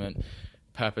the ultimate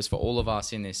purpose for all of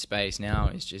us in this space now,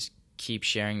 is just keep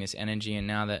sharing this energy. And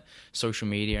now that social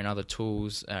media and other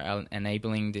tools are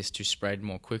enabling this to spread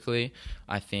more quickly,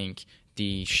 I think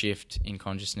the shift in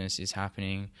consciousness is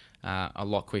happening a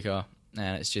lot quicker.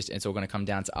 And it's all going to come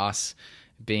down to us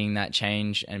being that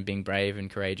change and being brave and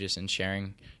courageous and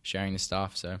sharing the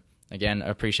stuff. So again, I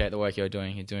appreciate the work you're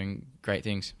doing. You're doing great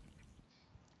things.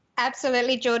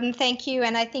 Absolutely, Jordan. Thank you.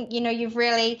 And I think, you've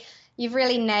really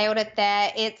nailed it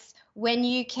there. It's when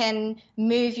you can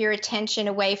move your attention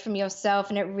away from yourself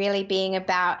and it really being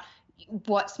about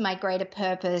what's my greater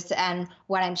purpose and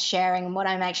what I'm sharing and what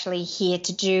I'm actually here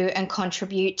to do and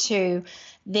contribute to.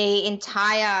 The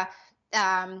entire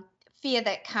fear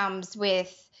that comes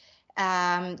with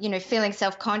feeling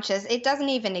self-conscious, it doesn't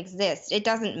even exist. It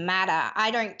doesn't matter.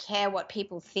 I don't care what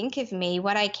people think of me.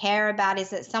 What I care about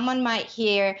is that someone might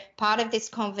hear part of this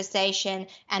conversation,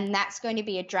 and that's going to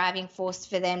be a driving force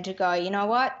for them to go, you know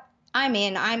what?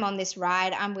 I'm on this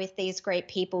ride. I'm with these great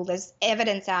people. There's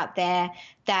evidence out there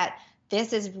that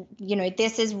this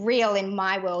is real in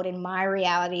my world, in my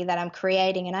reality that I'm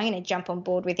creating, and I'm going to jump on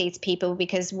board with these people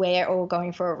because we're all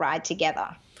going for a ride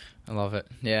together. I love it.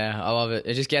 Yeah, I love it.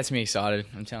 It just gets me excited.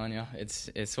 I'm telling you, it's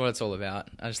what it's all about.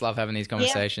 I just love having these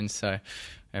conversations. Yeah. So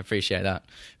I appreciate that.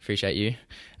 Appreciate you.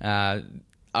 I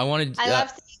love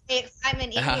seeing the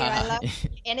excitement in you. I love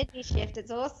your energy shift.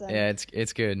 It's awesome. Yeah,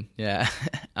 it's good. Yeah.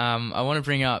 I want to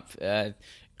bring up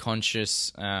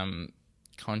consciousness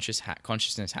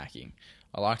hacking.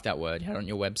 I like that word. You had it on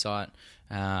your website.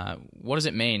 What does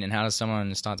it mean, and how does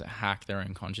someone start to hack their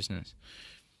own consciousness?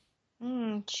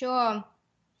 Sure.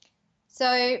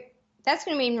 So that's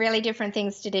going to mean really different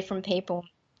things to different people.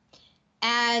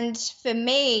 And for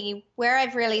me, where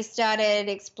I've really started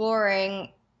exploring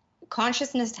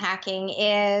consciousness hacking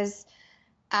is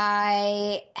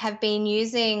I have been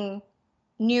using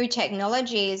new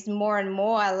technologies more and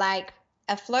more, like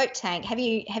a float tank. Have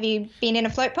you been in a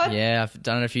float pod? Yeah, I've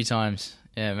done it a few times.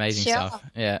 Yeah, amazing stuff.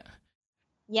 Yeah.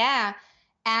 Yeah.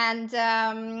 And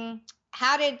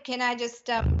can I just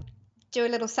do a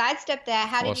little sidestep there?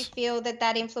 How did you feel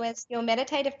that influenced your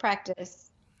meditative practice?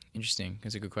 Interesting.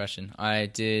 That's a good question. I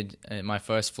did my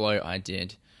first float. I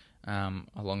did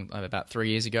about 3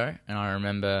 years ago, and I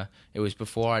remember it was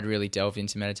before I'd really delved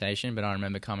into meditation. But I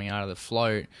remember coming out of the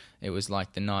float. It was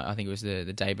like the night. I think it was the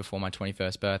day before my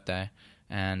 21st birthday,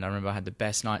 and I remember I had the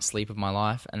best night's sleep of my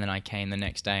life. And then I came the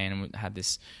next day and had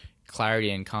this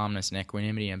clarity and calmness and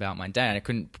equanimity about my day, and I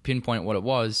couldn't pinpoint what it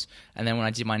was. And then when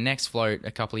I did my next float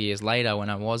a couple of years later, when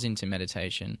I was into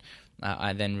meditation,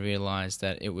 I then realized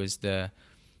that it was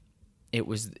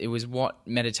what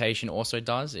meditation also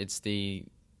does. It's the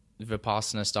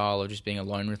Vipassana style of just being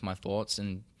alone with my thoughts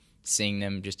and seeing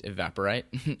them just evaporate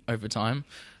over time.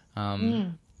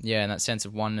 Yeah, and that sense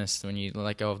of oneness, when you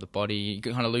let go of the body, you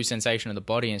kind of lose sensation of the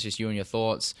body, and it's just you and your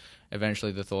thoughts.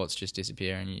 Eventually the thoughts just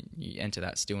disappear, and you enter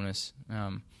that stillness.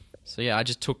 So yeah, I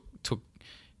just took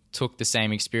the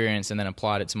same experience and then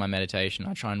applied it to my meditation.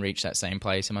 I try and reach that same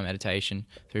place in my meditation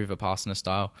through Vipassana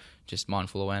style, just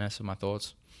mindful awareness of my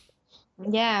thoughts.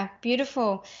 Yeah,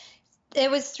 beautiful. It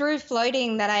was through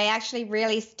floating that I actually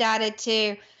really started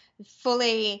to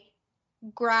fully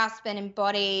grasp and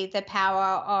embody the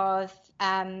power of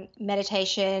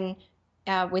meditation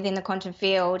within the quantum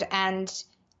field. And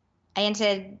I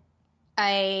entered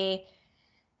a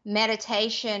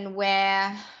meditation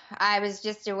where I was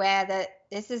just aware that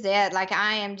this is it. Like,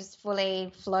 I am just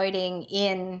fully floating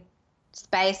in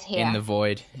space here. In the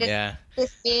void, yeah.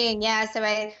 This being, yeah. So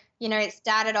it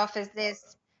started off as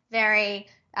this very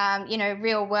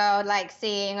real world, like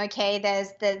seeing, okay, there's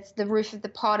the roof of the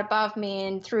pod above me,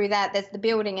 and through that there's the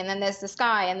building, and then there's the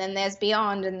sky, and then there's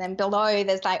beyond, and then below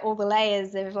there's like all the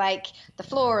layers of like the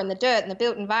floor and the dirt and the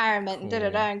built environment, and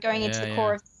and going into the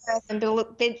core of the earth, and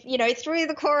through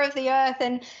the core of the earth.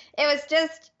 And it was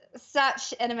just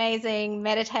such an amazing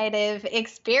meditative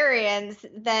experience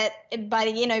that by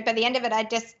the end of it, I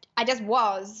just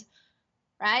was,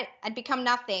 right? I'd become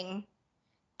nothing.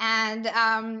 And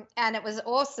it was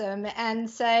awesome. And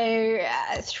so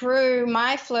through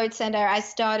my float center, I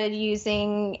started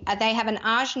using, they have an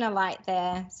Ajna light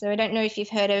there. So I don't know if you've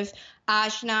heard of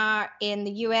Ajna in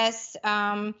the US.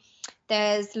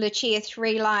 There's Lucia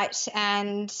 3 light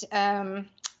and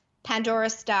Pandora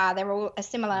Star. They're all a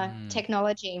similar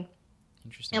technology.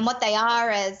 Interesting. And what they are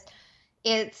is,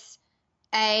 it's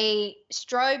a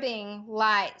strobing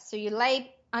light. So you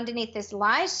lay underneath this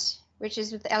light, which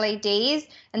is with LEDs,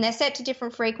 and they're set to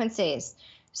different frequencies.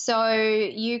 So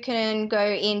you can go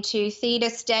into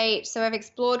theta state. So I've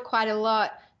explored quite a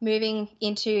lot, moving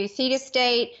into theta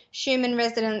state, Schumann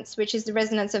resonance, which is the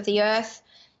resonance of the earth,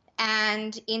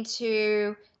 and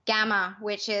into gamma,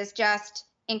 which is just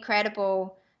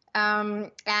incredible.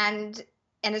 And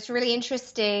it's really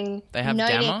interesting. They have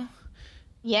gamma?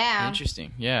 Yeah.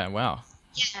 Interesting. Yeah, wow.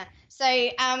 Yeah. So,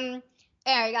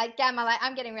 like gamma, like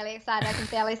I'm getting really excited. I can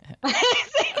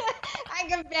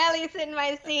barely sit in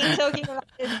my seat talking about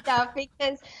this stuff,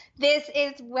 because this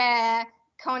is where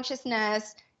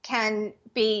consciousness can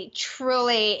be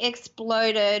truly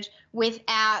exploded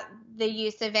without the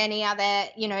use of any other,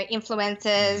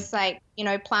 influences like,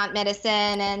 plant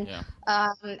medicine and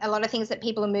a lot of things that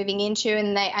people are moving into,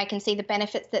 and I can see the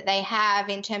benefits that they have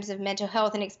in terms of mental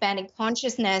health and expanding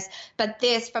consciousness. But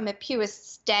this, from a pure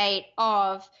state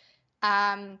of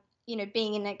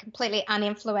being in a completely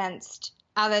uninfluenced,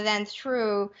 other than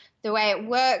through the way it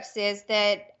works is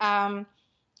that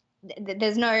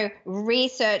there's no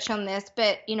research on this,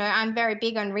 but, I'm very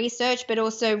big on research, but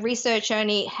also research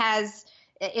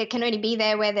it can only be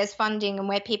there where there's funding and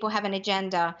where people have an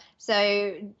agenda.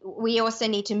 So we also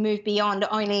need to move beyond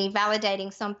only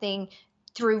validating something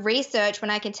through research, when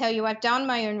I can tell you I've done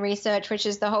my own research, which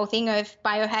is the whole thing of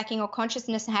biohacking or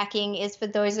consciousness hacking is for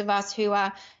those of us who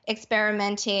are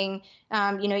experimenting,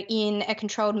 in a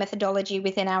controlled methodology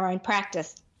within our own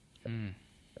practice.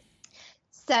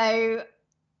 So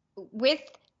with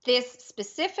this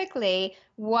specifically,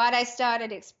 what I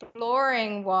started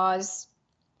exploring was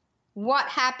what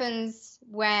happens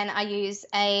when I use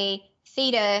a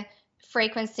theta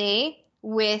frequency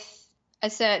with a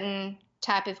certain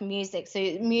type of music. So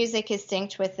music is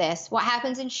synced with this. What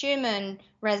happens in Schumann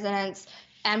resonance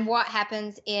and what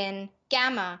happens in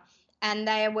gamma? And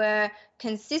there were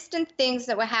consistent things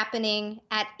that were happening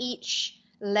at each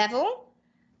level.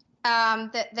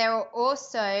 That there were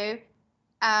also,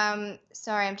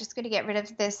 sorry, I'm just going to get rid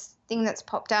of this thing that's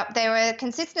popped up. There were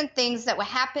consistent things that were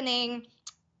happening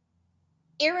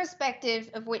irrespective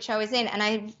of which I was in. And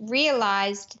I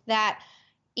realized that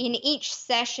in each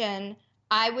session,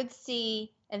 I would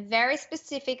see a very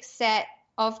specific set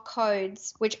of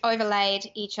codes which overlaid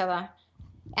each other.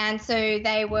 And so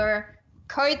they were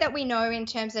code that we know in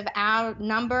terms of our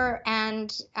number and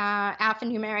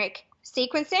alphanumeric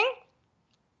sequencing.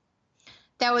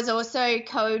 There was also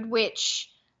code which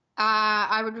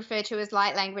I would refer to as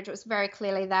light language. It was very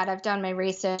clearly that. I've done my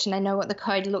research and I know what the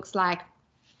code looks like.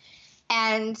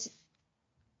 And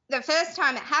the first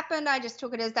time it happened, I just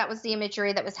took it as that was the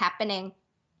imagery that was happening.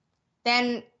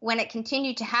 Then when it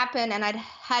continued to happen and I'd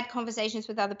had conversations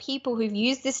with other people who've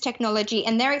used this technology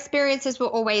and their experiences were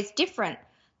always different.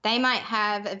 They might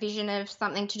have a vision of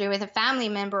something to do with a family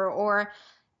member or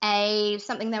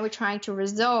something they were trying to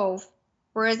resolve.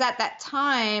 Whereas at that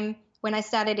time, when I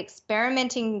started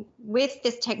experimenting with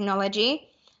this technology,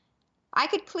 I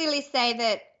could clearly say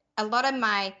that a lot of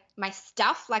my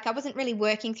stuff, like I wasn't really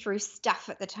working through stuff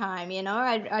at the time, you know.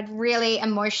 I'd really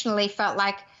emotionally felt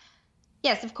like,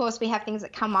 yes, of course we have things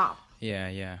that come up.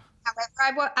 Yeah.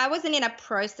 However, I wasn't in a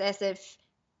process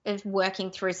of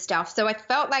working through stuff. So I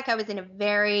felt like I was in a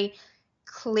very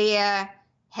clear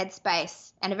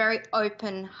headspace and a very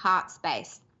open heart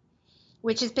space,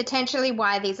 which is potentially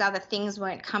why these other things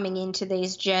weren't coming into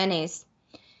these journeys.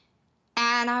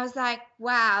 And I was like,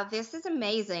 wow, this is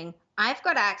amazing. I've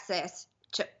got access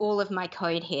to all of my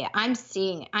code here. I'm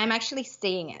seeing it. I'm actually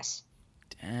seeing it.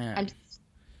 Damn.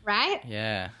 Right?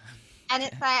 Yeah. And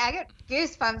it's like I got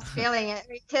goosebumps feeling it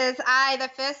because the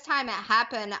first time it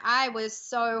happened, I was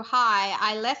so high.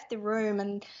 I left the room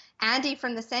and Andy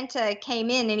from the center came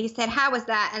in and he said, how was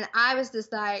that? And I was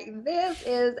just like, this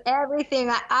is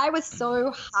everything. I was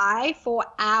so high for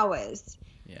hours.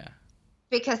 Yeah.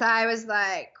 Because I was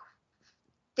like,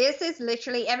 this is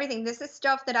literally everything. This is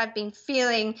stuff that I've been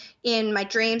feeling in my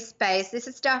dream space. This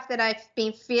is stuff that I've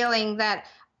been feeling that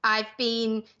I've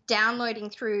been downloading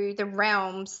through the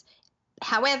realms.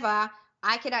 However,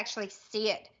 I could actually see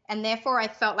it, and therefore I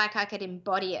felt like I could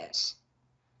embody it.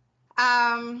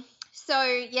 So,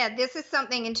 yeah, this is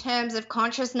something in terms of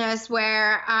consciousness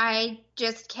where I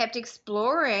just kept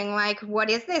exploring, like, what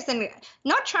is this? And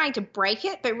not trying to break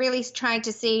it, but really trying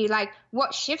to see, like,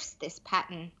 what shifts this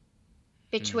pattern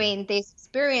between these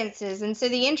experiences. And so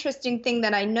the interesting thing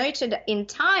that I noted in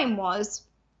time was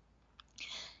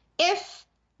if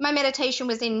my meditation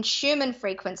was in Schumann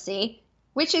frequency,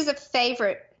 which is a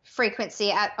favorite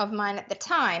frequency of mine at the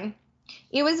time,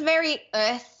 it was very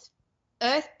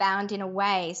earthbound in a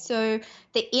way. So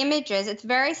the images, it's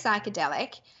very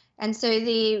psychedelic. And so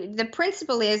the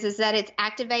principle is that it's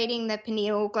activating the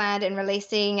pineal gland and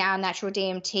releasing our natural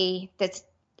DMT that's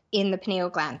in the pineal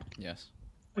gland. Yes.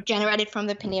 Generated from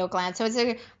the pineal gland. So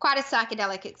it's quite a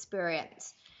psychedelic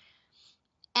experience.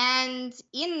 And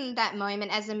in that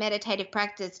moment, as a meditative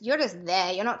practice, you're just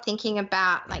there. You're not thinking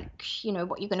about, like, you know,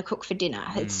 what you're going to cook for dinner.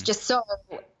 It's just so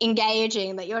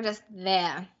engaging that you're just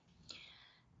there.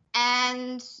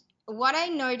 And what I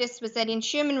noticed was that in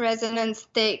Schumann resonance,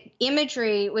 the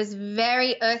imagery was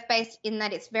very earth-based in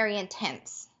that it's very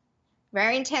intense.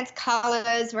 Very intense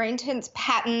colors, very intense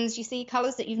patterns. You see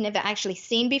colors that you've never actually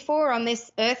seen before on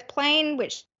this earth plane,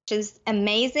 which is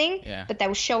amazing, but they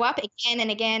will show up again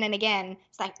and again and again.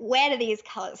 It's like, where do these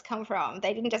colors come from?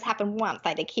 They didn't just happen once,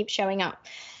 like they keep showing up.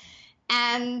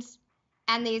 And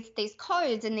these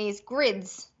codes and these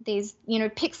grids, these, you know,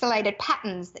 pixelated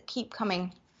patterns that keep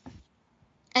coming.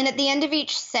 And at the end of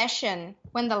each session,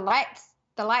 when the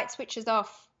light switches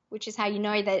off, which is how you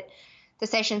know that the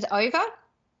session's over,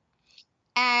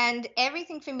 and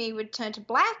everything for me would turn to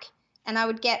black, and I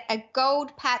would get a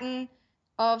gold pattern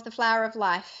of the flower of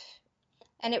life.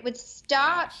 And it would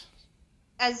start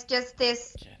as just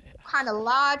this kind of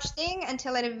large thing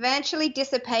until it eventually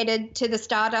dissipated to the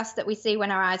stardust that we see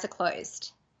when our eyes are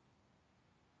closed.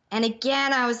 And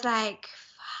again, I was like,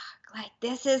 fuck, like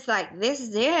this is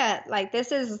it. Like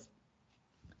this is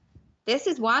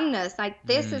oneness. Like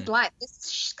this is like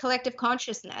this collective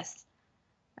consciousness,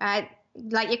 right?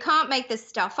 Like you can't make this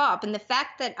stuff up. And the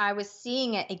fact that I was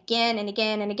seeing it again and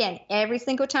again and again every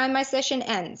single time my session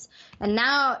ends, and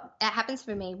now it happens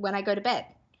for me when I go to bed.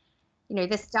 You know,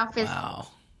 this stuff is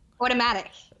automatic.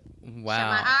 Wow. Shut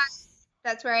my eyes,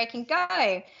 that's where I can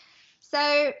go.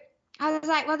 So I was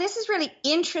like, well, this is really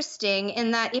interesting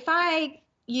in that if I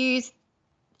use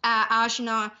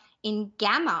Ajna in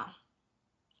gamma,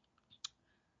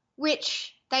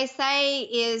 which they say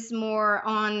is more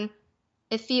on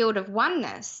a field of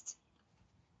oneness,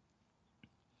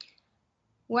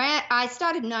 where I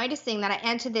started noticing that I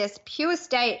entered this pure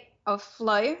state of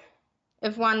flow,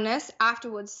 of oneness,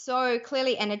 afterwards so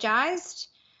clearly energized.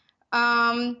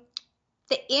 The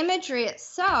imagery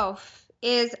itself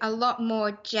is a lot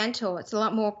more gentle. It's a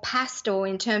lot more pastel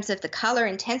in terms of the color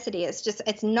intensity.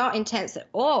 It's not intense at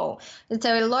all. And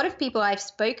so a lot of people I've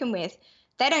spoken with,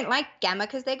 they don't like gamma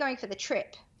because they're going for the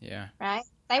trip. Yeah. Right?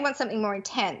 They want something more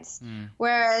intense.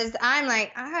 Whereas I'm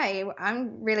like, I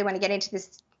really want to get into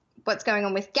this, what's going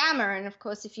on with gamma. And of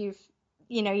course, if you're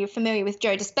familiar with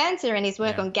Joe Dispenza and his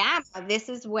work on gamma, this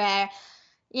is where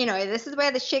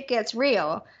the shit gets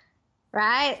real,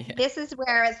 right? Yeah. This is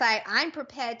where it's like, I'm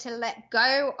prepared to let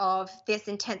go of this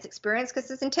intense experience because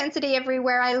there's intensity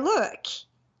everywhere I look.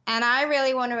 And I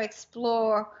really want to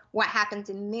explore what happens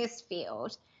in this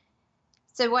field.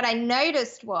 So what I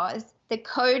noticed was the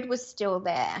code was still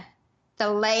there. The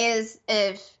layers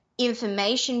of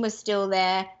information was still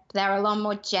there, but they were a lot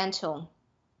more gentle.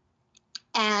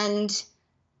 And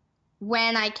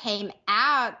when I came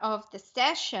out of the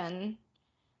session,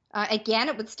 Again,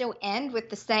 it would still end with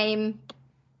the same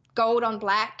gold on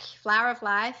black flower of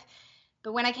life.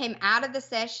 But when I came out of the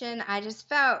session, I just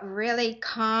felt really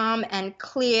calm and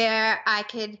clear. I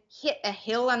could hit a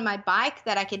hill on my bike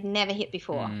that I could never hit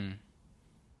before.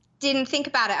 Didn't think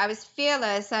about it. I was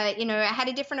fearless. I had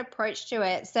a different approach to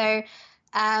it. So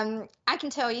I can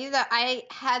tell you that I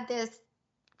had this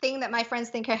thing that my friends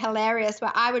think are hilarious,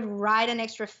 where I would ride an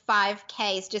extra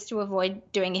 5Ks just to avoid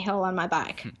doing a hill on my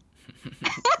bike.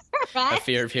 Right? A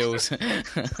fear of hills.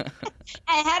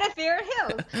 I had a fear of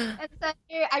hills. And so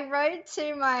I rode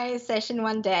to my session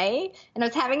one day, and I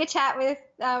was having a chat with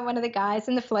one of the guys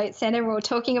in the float center. We were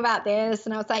talking about this,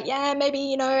 and I was like, yeah,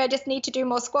 maybe, I just need to do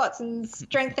more squats and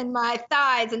strengthen my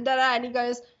thighs and da-da. And he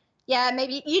goes, yeah,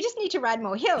 maybe you just need to ride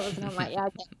more hills. And I'm like, yeah,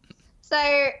 okay.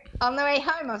 So on the way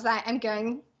home, I was like, I'm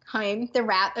going home the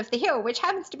route of the hill, which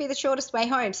happens to be the shortest way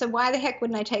home. So why the heck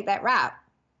wouldn't I take that route?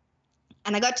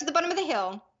 And I got to the bottom of the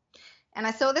hill, and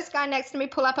I saw this guy next to me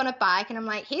pull up on a bike, and I'm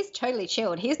like, he's totally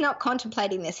chilled. He's not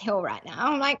contemplating this hill right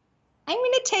now. I'm like, I'm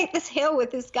going to take this hill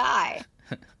with this guy.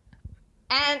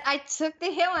 And I took the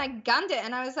hill and I gunned it,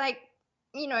 and I was like,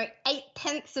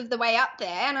 8/10 of the way up there.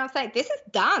 And I was like, this is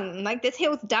done. Like, this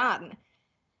hill's done.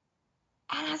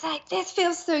 And I was like, this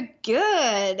feels so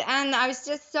good. And I was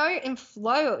just so in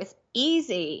flow. It was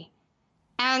easy.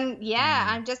 And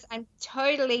yeah, I'm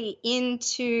totally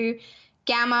into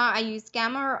Gamma. I use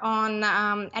Gamma on,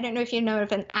 I don't know if you know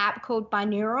of an app called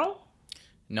Binaural.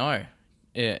 No.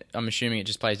 I'm assuming it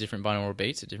just plays different binaural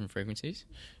beats at different frequencies.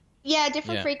 Yeah,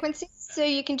 different frequencies. So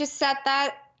you can just set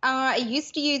that. I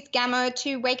used to use Gamma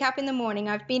to wake up in the morning.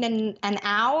 I've been an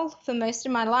owl for most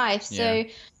of my life. So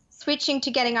switching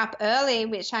to getting up early,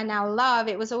 which I now love,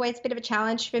 it was always a bit of a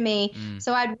challenge for me.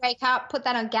 So I'd wake up, put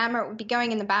that on Gamma, it would be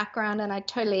going in the background, and I'd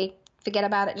totally forget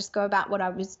about it, just go about what I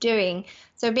was doing.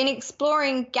 So I've been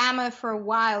exploring Gamma for a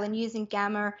while and using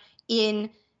Gamma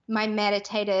in my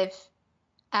meditative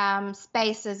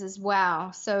spaces as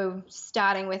well. So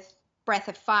starting with breath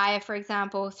of fire, for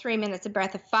example, 3 minutes of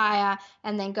breath of fire,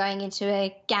 and then going into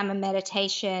a Gamma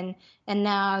meditation, and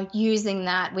now using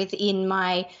that within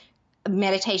my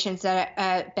meditations that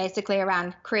are basically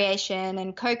around creation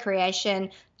and co-creation.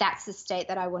 That's the state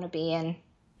that I want to be in.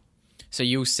 So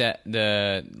you'll set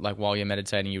while you're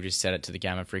meditating, you'll just set it to the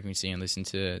Gamma frequency and listen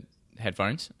to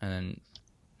headphones, and then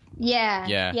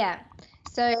yeah.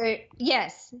 So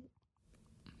yes.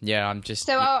 Yeah, I'm just.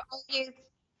 So I'll use.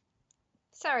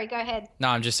 Sorry, go ahead. No,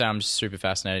 I'm just saying, I'm just super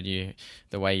fascinated.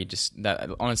 The way you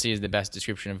that honestly is the best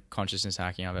description of consciousness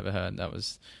hacking I've ever heard. That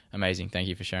was amazing. Thank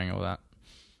you for sharing all that.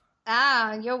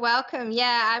 You're welcome.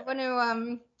 Yeah, I want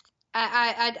to.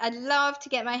 I'd love to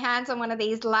get my hands on one of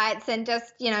these lights and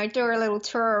just, do a little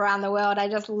tour around the world. I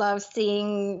just love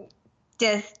seeing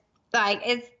the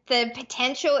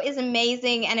potential is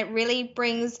amazing, and it really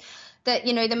brings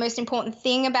the most important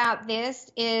thing about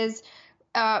this is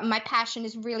my passion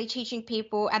is really teaching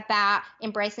people about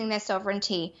embracing their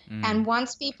sovereignty. And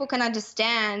once people can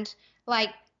understand,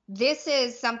 this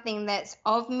is something that's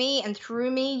of me and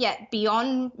through me, yet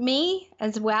beyond me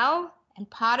as well, and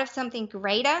part of something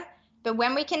greater. But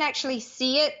when we can actually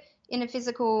see it in a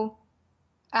physical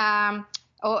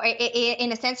or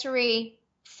in a sensory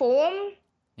form,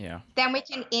 then we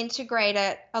can integrate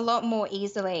it a lot more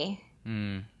easily.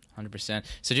 100%.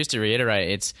 So just to reiterate,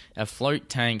 it's a float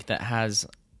tank that has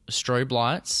strobe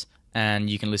lights, and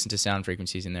you can listen to sound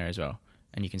frequencies in there as well,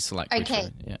 and you can select.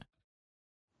 Okay.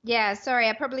 Yeah, sorry,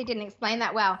 I probably didn't explain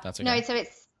that well. That's okay. No, so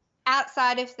it's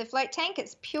outside of the float tank.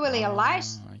 It's purely a light.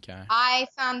 Okay. I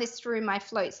found this through my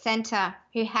float center,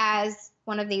 who has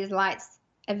one of these lights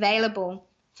available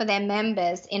for their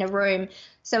members in a room.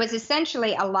 So it's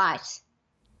essentially a light.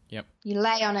 Yep. You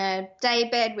lay on a day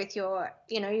bed with your,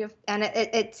 and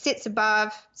it sits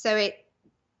above, so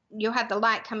you'll have the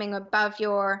light coming above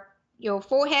your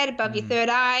forehead, above your third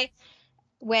eye.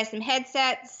 Wear some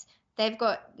headsets. They've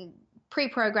got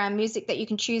pre-programmed music that you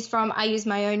can choose from. I use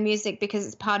my own music because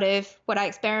it's part of what I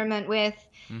experiment with.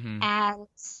 And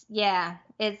yeah,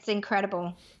 it's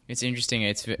incredible. It's interesting.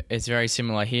 It's very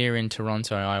similar here in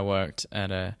Toronto. I worked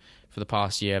for the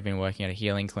past year, I've been working at a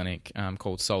healing clinic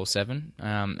called Soul 7,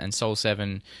 and Soul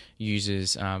 7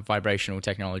 uses vibrational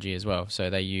technology as well. So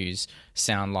they use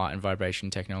sound, light, and vibration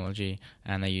technology,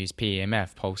 and they use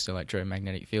PEMF, pulsed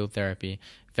electromagnetic field therapy.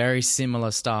 Very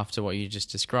similar stuff to what you just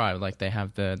described. Like, they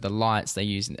have the lights, they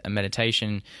use a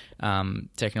meditation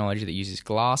technology that uses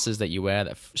glasses that you wear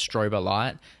that strobe a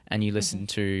light, and you listen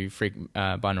to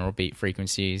binaural beat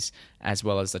frequencies as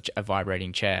well as a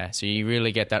vibrating chair. So you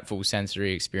really get that full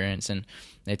sensory experience. And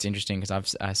it's interesting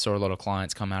because I saw a lot of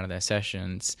clients come out of their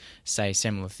sessions say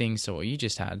similar things to what you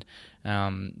just had.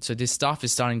 So this stuff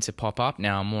is starting to pop up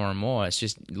now more and more. It's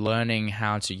just learning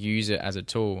how to use it as a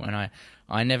tool. And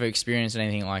I never experienced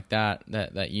anything like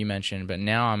that you mentioned, but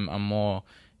now I'm more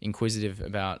inquisitive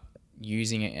about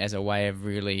using it as a way of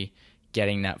really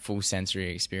getting that full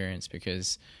sensory experience,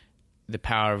 because the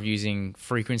power of using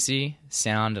frequency,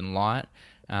 sound, and light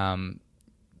can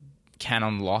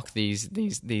unlock these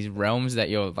realms that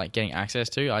you're like getting access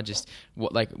to.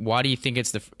 Why do you think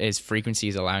it's frequency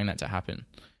is allowing that to happen?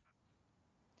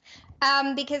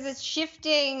 Because it's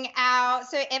shifting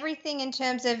so everything in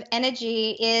terms of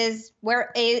energy is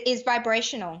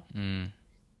vibrational.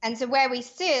 And so where we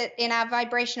sit in our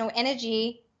vibrational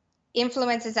energy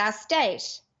influences our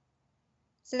state.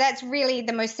 So that's really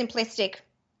the most simplistic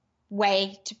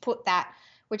way to put that,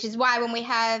 which is why when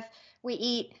we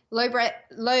eat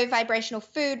low vibrational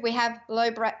food, we have low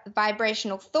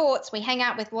vibrational thoughts, we hang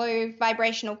out with low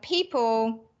vibrational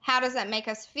people, how does that make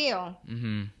us feel?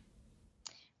 Mm-hmm.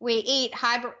 We eat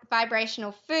high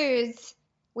vibrational foods,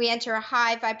 we enter a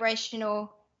high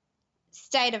vibrational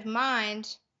state of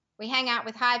mind, we hang out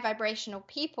with high vibrational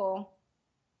people.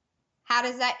 How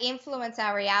does that influence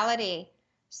our reality?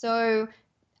 So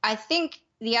I think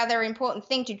the other important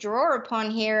thing to draw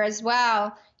upon here as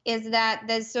well is that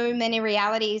there's so many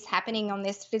realities happening on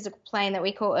this physical plane that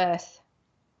we call Earth.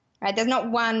 Right? There's not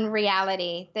one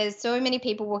reality. There's so many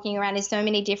people walking around in so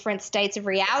many different states of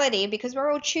reality because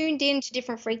we're all tuned in to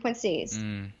different frequencies.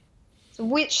 So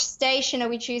which station are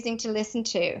we choosing to listen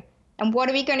to? And what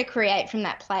are we going to create from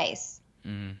that place?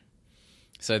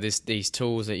 So these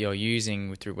tools that you're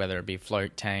using, through whether it be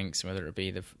float tanks, whether it be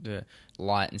the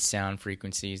light and sound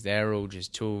frequencies, they're all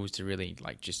just tools to really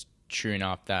like just tune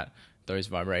up those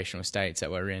vibrational states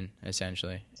that we're in,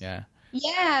 essentially. Yeah.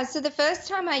 Yeah, so the first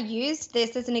time I used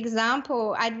this as an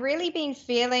example, I'd really been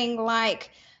feeling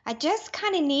like I just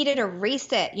kind of needed a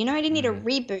reset. I didn't need a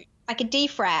reboot, like a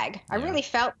defrag. I really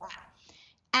felt that.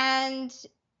 And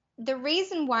the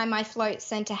reason why my floats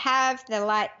tend to have the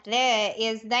light there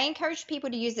is they encourage people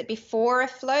to use it before a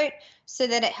float so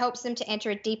that it helps them to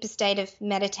enter a deeper state of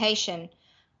meditation.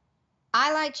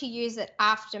 I like to use it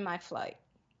after my float.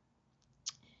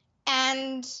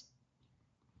 And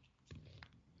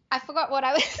I forgot what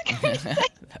I was going to say.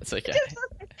 That's okay.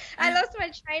 I lost my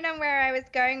train on where I was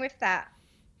going with that.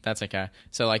 That's okay.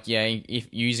 So if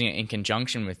using it in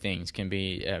conjunction with things can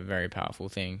be a very powerful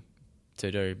thing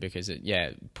to do, because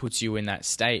it puts you in that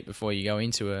state before you go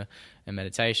into a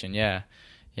meditation. Yeah.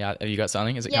 Have you got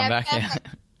something? Has it come back? Yeah.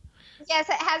 Yes,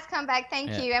 it has come back. Thank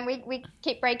you. And we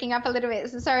keep breaking up a little bit,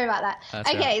 so sorry about that. That's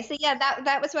okay, right. So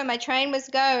that was where my train was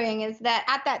going, is that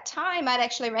at that time I'd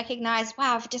actually recognized,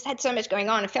 wow, I've just had so much going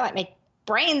on. I feel like my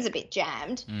brain's a bit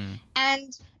jammed.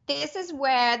 And this is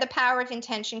where the power of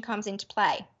intention comes into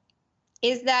play,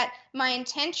 is that my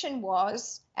intention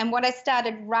was, and what I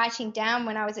started writing down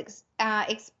when I was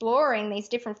exploring these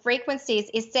different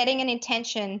frequencies, is setting an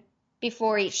intention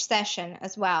before each session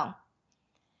as well.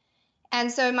 And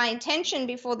so my intention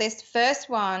before this first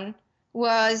one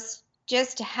was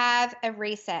just to have a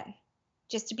reset,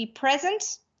 just to be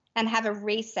present and have a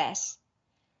reset.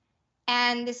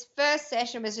 And this first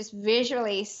session was just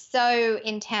visually so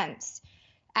intense.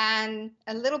 And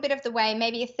a little bit of the way,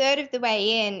 maybe a third of the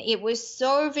way in, it was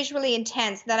so visually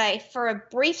intense that I, for a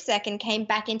brief second, came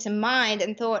back into mind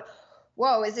and thought,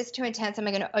 whoa, is this too intense? Am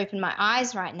I going to open my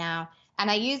eyes right now? And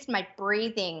I used my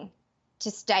breathing to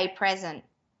stay present.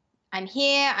 I'm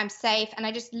here, I'm safe, and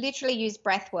I just literally used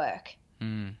breath work.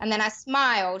 And then I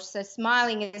smiled. So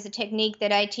smiling is a technique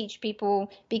that I teach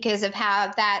people because of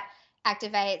how that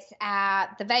activates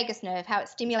the vagus nerve, how it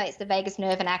stimulates the vagus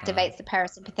nerve and activates the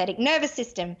parasympathetic nervous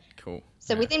system. Cool.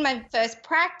 So within my first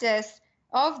practice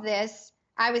of this,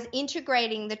 I was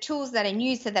integrating the tools that I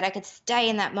knew so that I could stay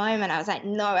in that moment. I was like,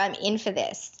 no, I'm in for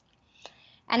this.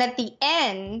 And at the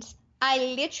end, I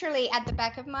literally, at the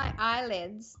back of my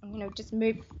eyelids, I'm going to just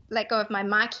let go of my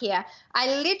mic here.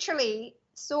 I literally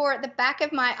saw at the back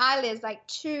of my eyelids like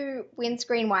 2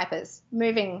 windscreen wipers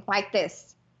moving like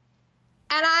this.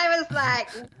 And I was like,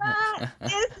 what?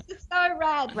 This is so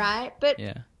rad, right? But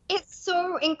it's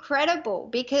so incredible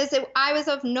because I was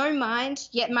of no mind,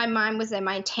 yet my mind was there.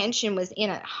 My intention was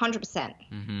in it 100%.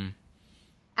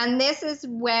 And this is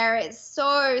where it's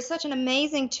such an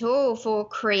amazing tool for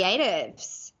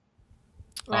creatives,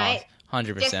 right?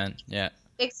 100%, yeah.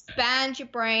 Expand your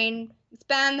brain,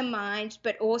 expand the mind,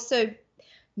 but also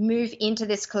move into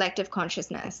this collective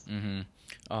consciousness.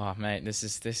 Oh, mate, this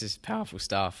is powerful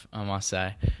stuff, I must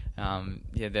say.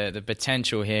 The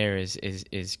potential here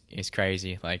is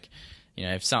crazy. Like,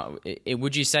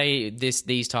 would you say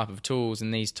these type of tools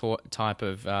and these type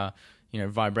of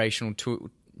vibrational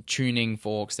tuning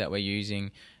forks that we're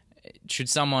using, should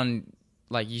someone,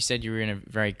 like you said, you were in a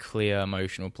very clear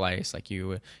emotional place, like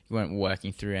you weren't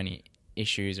working through any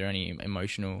issues or any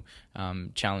emotional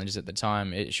challenges at the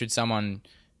time. Should someone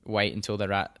wait until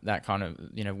they're at that kind of,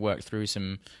 work through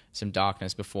some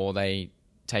darkness before they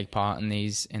take part in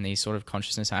these sort of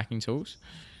consciousness hacking tools?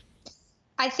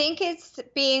 I think it's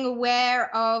being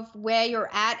aware of where you're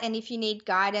at and if you need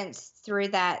guidance through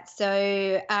that.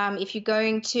 So if you're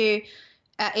going to,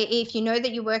 if you know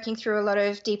that you're working through a lot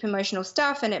of deep emotional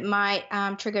stuff and it might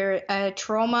trigger a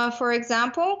trauma, for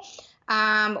example,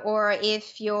 or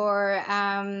if you're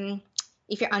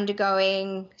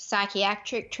undergoing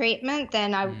psychiatric treatment,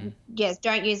 then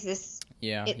don't use this.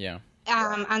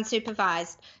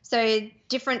 Unsupervised. So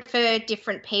different for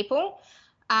different people.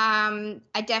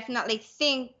 I definitely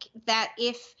think that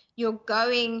if you're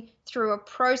going through a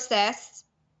process,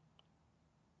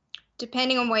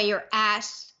 depending on where you're at,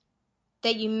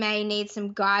 that you may need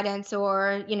some guidance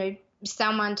or,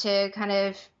 someone to kind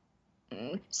of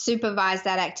supervise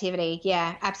that activity.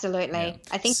 Yeah, absolutely. Yeah.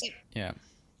 I think.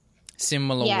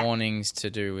 Similar warnings to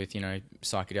do with,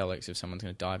 psychedelics. If someone's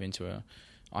going to dive into a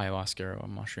ayahuasca or a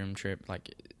mushroom trip,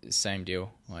 like same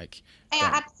deal. Like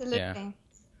absolutely.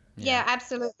 Yeah,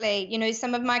 absolutely.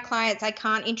 Some of my clients, I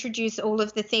can't introduce all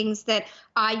of the things that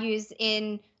I use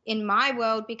in my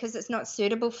world because it's not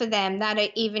suitable for them. That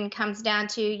it even comes down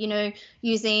to,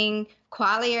 using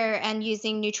qualia and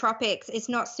using nootropics. It's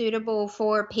not suitable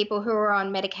for people who are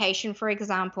on medication, for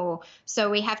example. So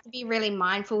we have to be really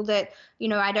mindful that,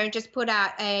 I don't just put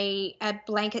out a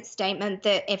blanket statement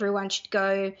that everyone should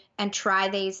go and try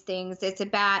these things. It's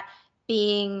about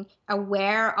being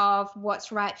aware of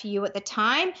what's right for you at the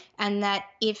time, and that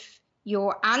if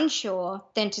you're unsure,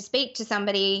 then to speak to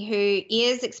somebody who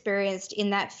is experienced in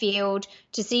that field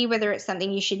to see whether it's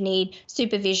something you should need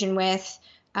supervision with,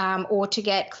 or to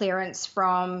get clearance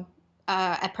from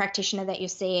a practitioner that you're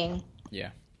seing.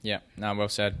 Yeah. No, well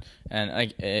said.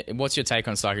 And what's your take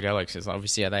on psychedelics? Is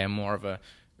obviously they are more of a,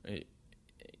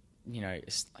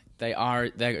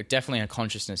 they're definitely a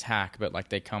consciousness hack, but like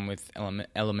they come with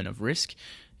element of risk.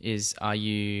 Are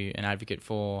you an advocate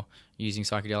for using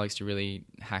psychedelics to really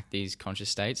hack these conscious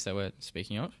states that we're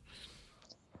speaking of?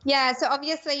 Yeah, so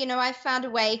obviously, I found a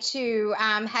way to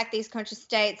hack these conscious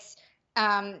states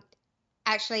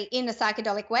actually in a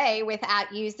psychedelic way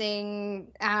without using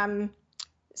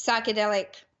psychedelic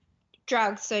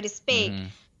drugs, so to speak.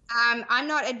 Mm-hmm. I'm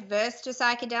not adverse to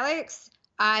psychedelics.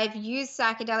 I've used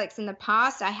psychedelics in the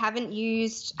past. I haven't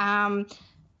used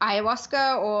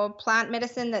ayahuasca or plant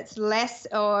medicine that's less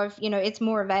of, it's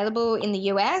more available in the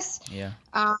US. Yeah.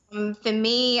 For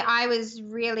me, I was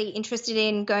really interested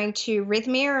in going to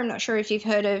Rhythmia. I'm not sure if you've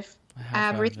heard of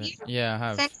Rhythmia. Yeah, I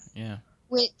have. Yeah.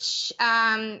 Which,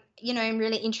 I'm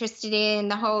really interested in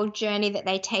the whole journey that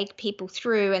they take people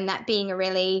through, and that being a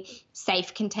really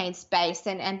safe, contained space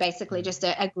and basically just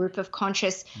a group of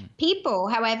conscious people.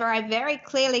 However, I very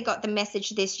clearly got the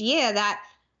message this year that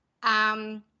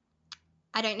I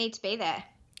don't need to be there.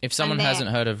 If someone hasn't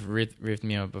heard of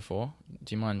Rhythmia before,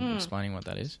 do you mind explaining what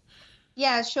that is?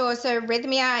 Yeah, sure. So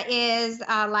Rhythmia is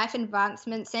a life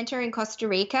advancement center in Costa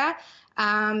Rica.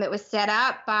 It was set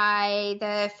up by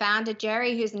the founder,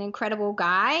 Jerry, who's an incredible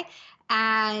guy.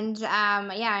 And,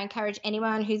 I encourage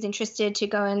anyone who's interested to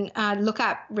go and look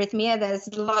up Rhythmia.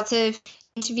 There's lots of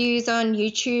interviews on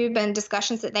YouTube and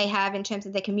discussions that they have in terms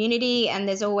of their community. And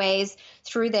there's always,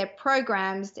 through their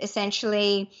programs,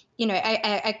 essentially,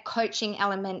 a coaching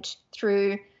element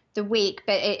through the week.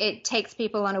 But it takes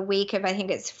people on a week of, I think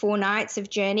it's 4 nights of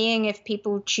journeying if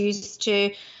people choose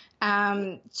to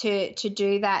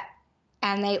do that.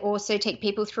 And they also take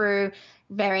people through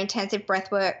very intensive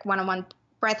breathwork, one-on-one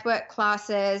breathwork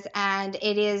classes, and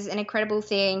it is an incredible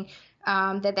thing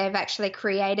that they've actually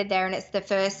created there. And it's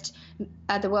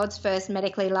the world's first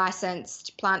medically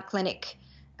licensed plant clinic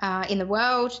in the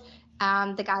world.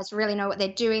 The guys really know what they're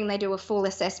doing. They do a full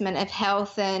assessment of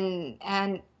health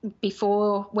and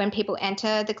before when people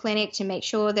enter the clinic to make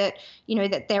sure that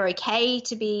that they're okay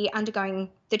to be undergoing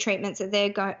the treatments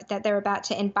that they're about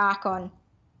to embark on.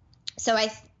 So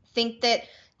I think that,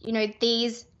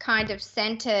 these kind of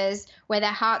centers where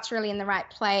their heart's really in the right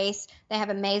place, they have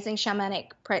amazing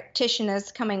shamanic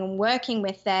practitioners coming and working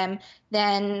with them,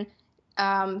 then,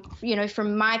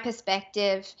 from my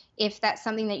perspective, if that's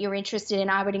something that you're interested in,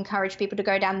 I would encourage people to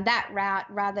go down that route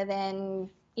rather than,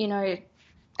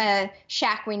 a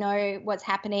shack. We know what's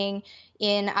happening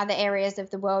in other areas of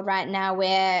the world right now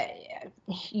where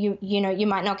you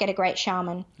might not get a great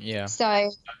shaman. Yeah.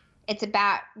 So it's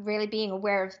about really being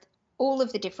aware of all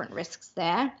of the different risks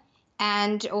there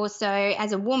And also,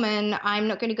 as a woman, I'm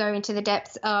not going to go into the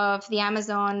depths of the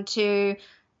Amazon to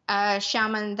a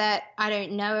shaman that I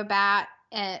don't know about,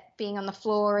 being on the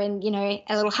floor in, a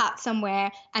little hut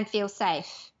somewhere and feel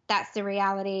safe. That's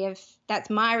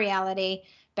my reality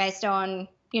based on,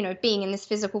 being in this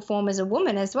physical form as a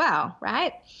woman as well,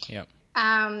 right? Yeah.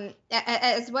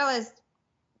 As well as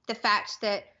the fact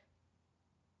that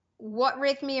what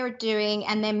Rhythmia are doing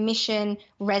and their mission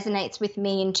resonates with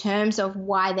me in terms of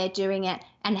why they're doing it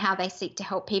and how they seek to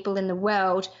help people in the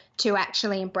world to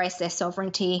actually embrace their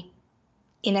sovereignty.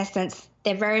 In essence,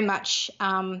 they're very much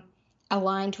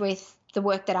aligned with the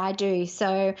work that I do.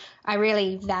 So I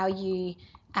really value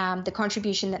the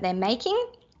contribution that they're making.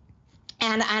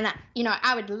 And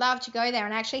I would love to go there,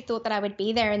 and I actually thought that I would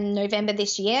be there in November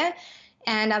this year.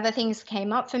 And other things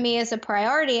came up for me as a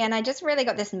priority. And I just really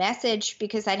got this message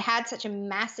because I'd had such a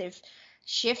massive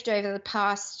shift over the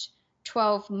past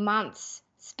 12 months,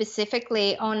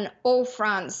 specifically on all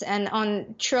fronts and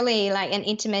on truly like an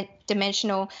intimate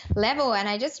dimensional level. And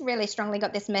I just really strongly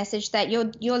got this message that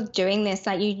you're doing this.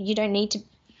 Like you don't need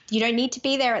to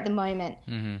be there at the moment.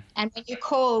 Mm-hmm. And when you're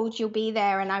called, you'll be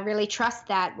there. And I really trust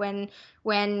that when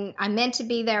I'm meant to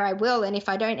be there, I will. And if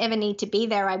I don't ever need to be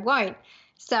there, I won't.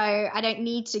 So I don't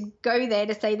need to go there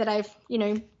to say that I've,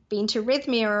 been to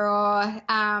Rhythmia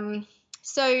or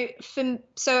so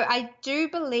I do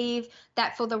believe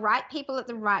that for the right people at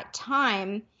the right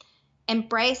time,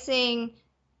 embracing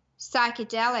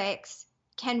psychedelics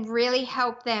can really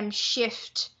help them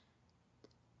shift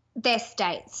their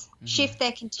states, shift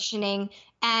their conditioning,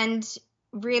 and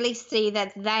really see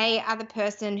that they are the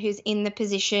person who's in the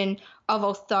position of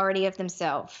authority of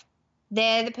themselves.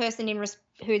 They're the person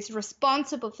who's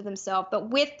responsible for themselves. But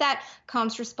with that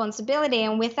comes responsibility,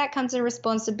 and with that comes a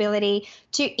responsibility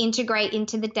to integrate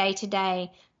into the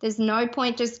day-to-day. There's no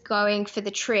point just going for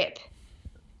the trip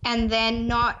and then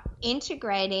not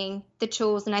integrating the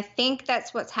tools. And I think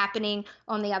that's what's happening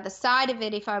on the other side of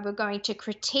it. If I were going to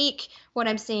critique what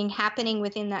I'm seeing happening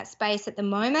within that space at the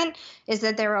moment, is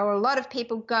that there are a lot of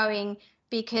people going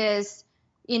because,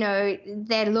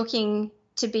 they're looking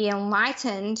to be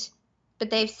enlightened, but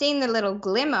they've seen the little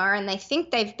glimmer and they think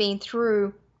they've been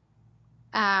through,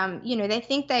 they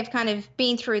think they've kind of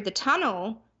been through the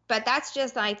tunnel, but that's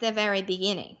just like the very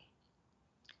beginning.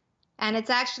 And it's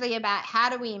actually about how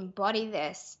do we embody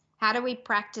this? How do we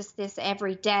practice this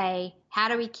every day? How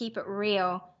do we keep it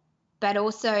real, but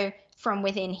also from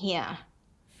within here?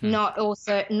 Not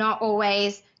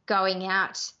always going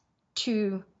out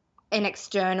to an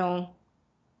external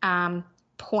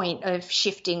point of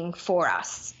shifting for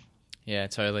us. Yeah,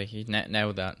 totally. You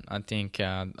nailed that. I think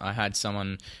I had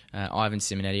someone, Ivan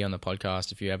Simonetti, on the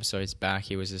podcast a few episodes back.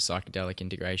 He was a psychedelic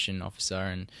integration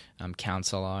officer and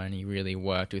counselor, and he really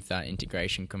worked with that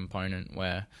integration component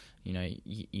where,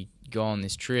 you go on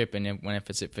this trip, and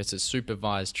if it's a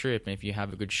supervised trip, and if you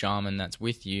have a good shaman that's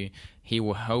with you, he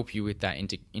will help you with that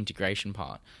integration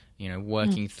part.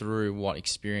 Working through what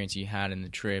experience you had in the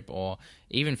trip, or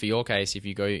even for your case, if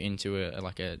you go into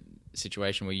a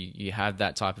situation where you have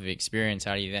that type of experience,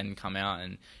 how do you then come out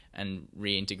and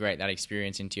reintegrate that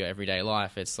experience into your everyday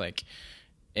life? It's like,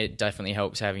 it definitely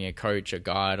helps having a coach, a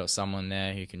guide, or someone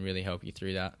there who can really help you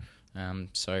through that.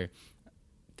 So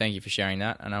thank you for sharing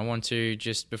that. And I want to,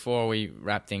 just before we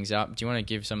wrap things up, do you want to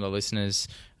give some of the listeners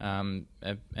an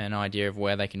idea of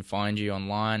where they can find you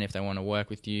online if they want to work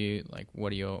with you? Like,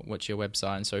 what's your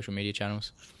website and social media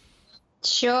channels?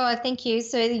 Sure, thank you.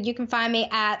 So you can find me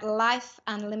at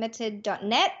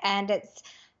lifeunlimited.net, and it's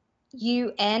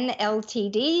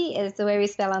UNLTD is the way we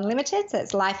spell unlimited. So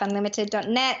it's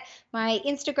lifeunlimited.net. My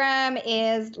Instagram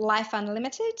is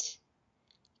lifeunlimited.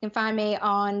 You can find me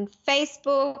on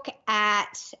Facebook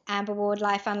at Amber Ward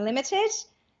Life Unlimited.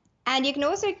 And you can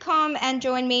also come and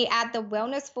join me at the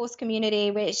Wellness Force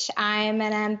community, which I'm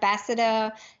an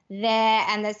ambassador there,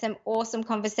 and there's some awesome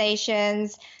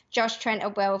conversations. Josh Trent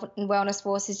of Wellness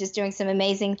Force is just doing some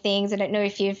amazing things. I don't know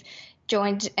if you've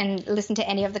joined and listened to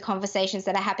any of the conversations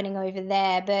that are happening over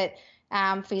there, but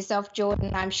for yourself,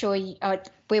 Jordan, I'm sure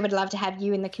we would love to have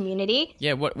you in the community.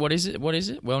 Yeah, what is it? What is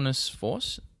it? Wellness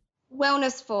Force?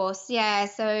 Wellness Force, yeah.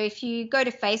 So if you go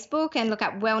to Facebook and look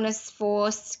at Wellness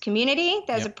Force community,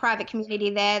 there's a private community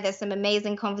there. There's some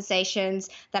amazing conversations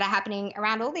that are happening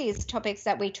around all these topics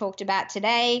that we talked about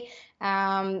today.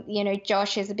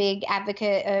 Josh is a big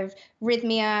advocate of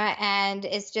Rhythmia, and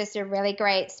it's just a really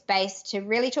great space to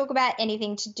really talk about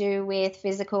anything to do with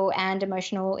physical and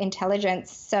emotional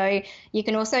intelligence. So you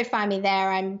can also find me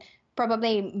there. I'm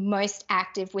probably most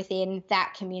active within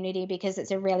that community because it's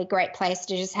a really great place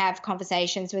to just have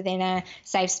conversations within a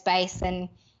safe space. And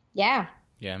yeah.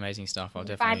 Yeah, amazing stuff. I'll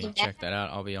Find definitely it check that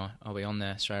out. I'll be on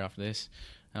there straight after this.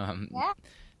 Yeah.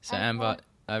 So Amber,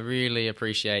 I really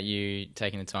appreciate you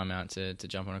taking the time out to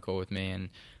jump on a call with me, and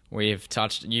you've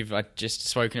just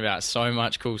spoken about so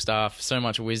much cool stuff, so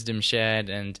much wisdom shared,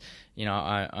 and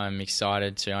I'm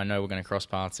excited to. I know we're going to cross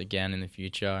paths again in the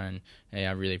future, and hey,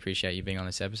 I really appreciate you being on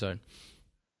this episode.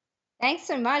 Thanks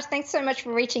so much. Thanks so much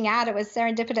for reaching out. It was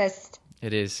serendipitous.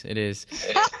 It is.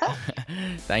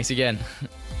 Thanks again.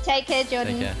 Take care,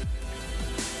 Jordan. Take care.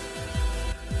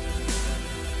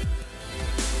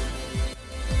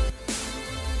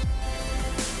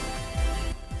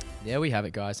 There we have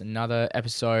it, guys. Another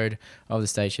episode of the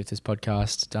State Shifters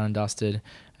podcast, done and dusted.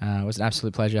 It was an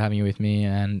absolute pleasure having you with me.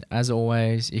 And as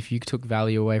always, if you took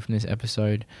value away from this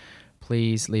episode,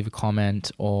 please leave a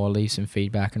comment or leave some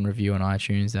feedback and review on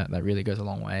iTunes. That really goes a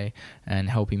long way and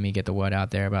helping me get the word out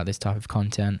there about this type of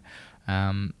content.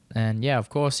 And yeah, of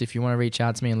course, if you want to reach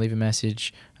out to me and leave a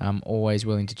message, I'm always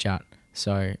willing to chat.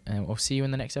 So we'll see you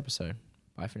in the next episode.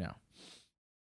 Bye for now.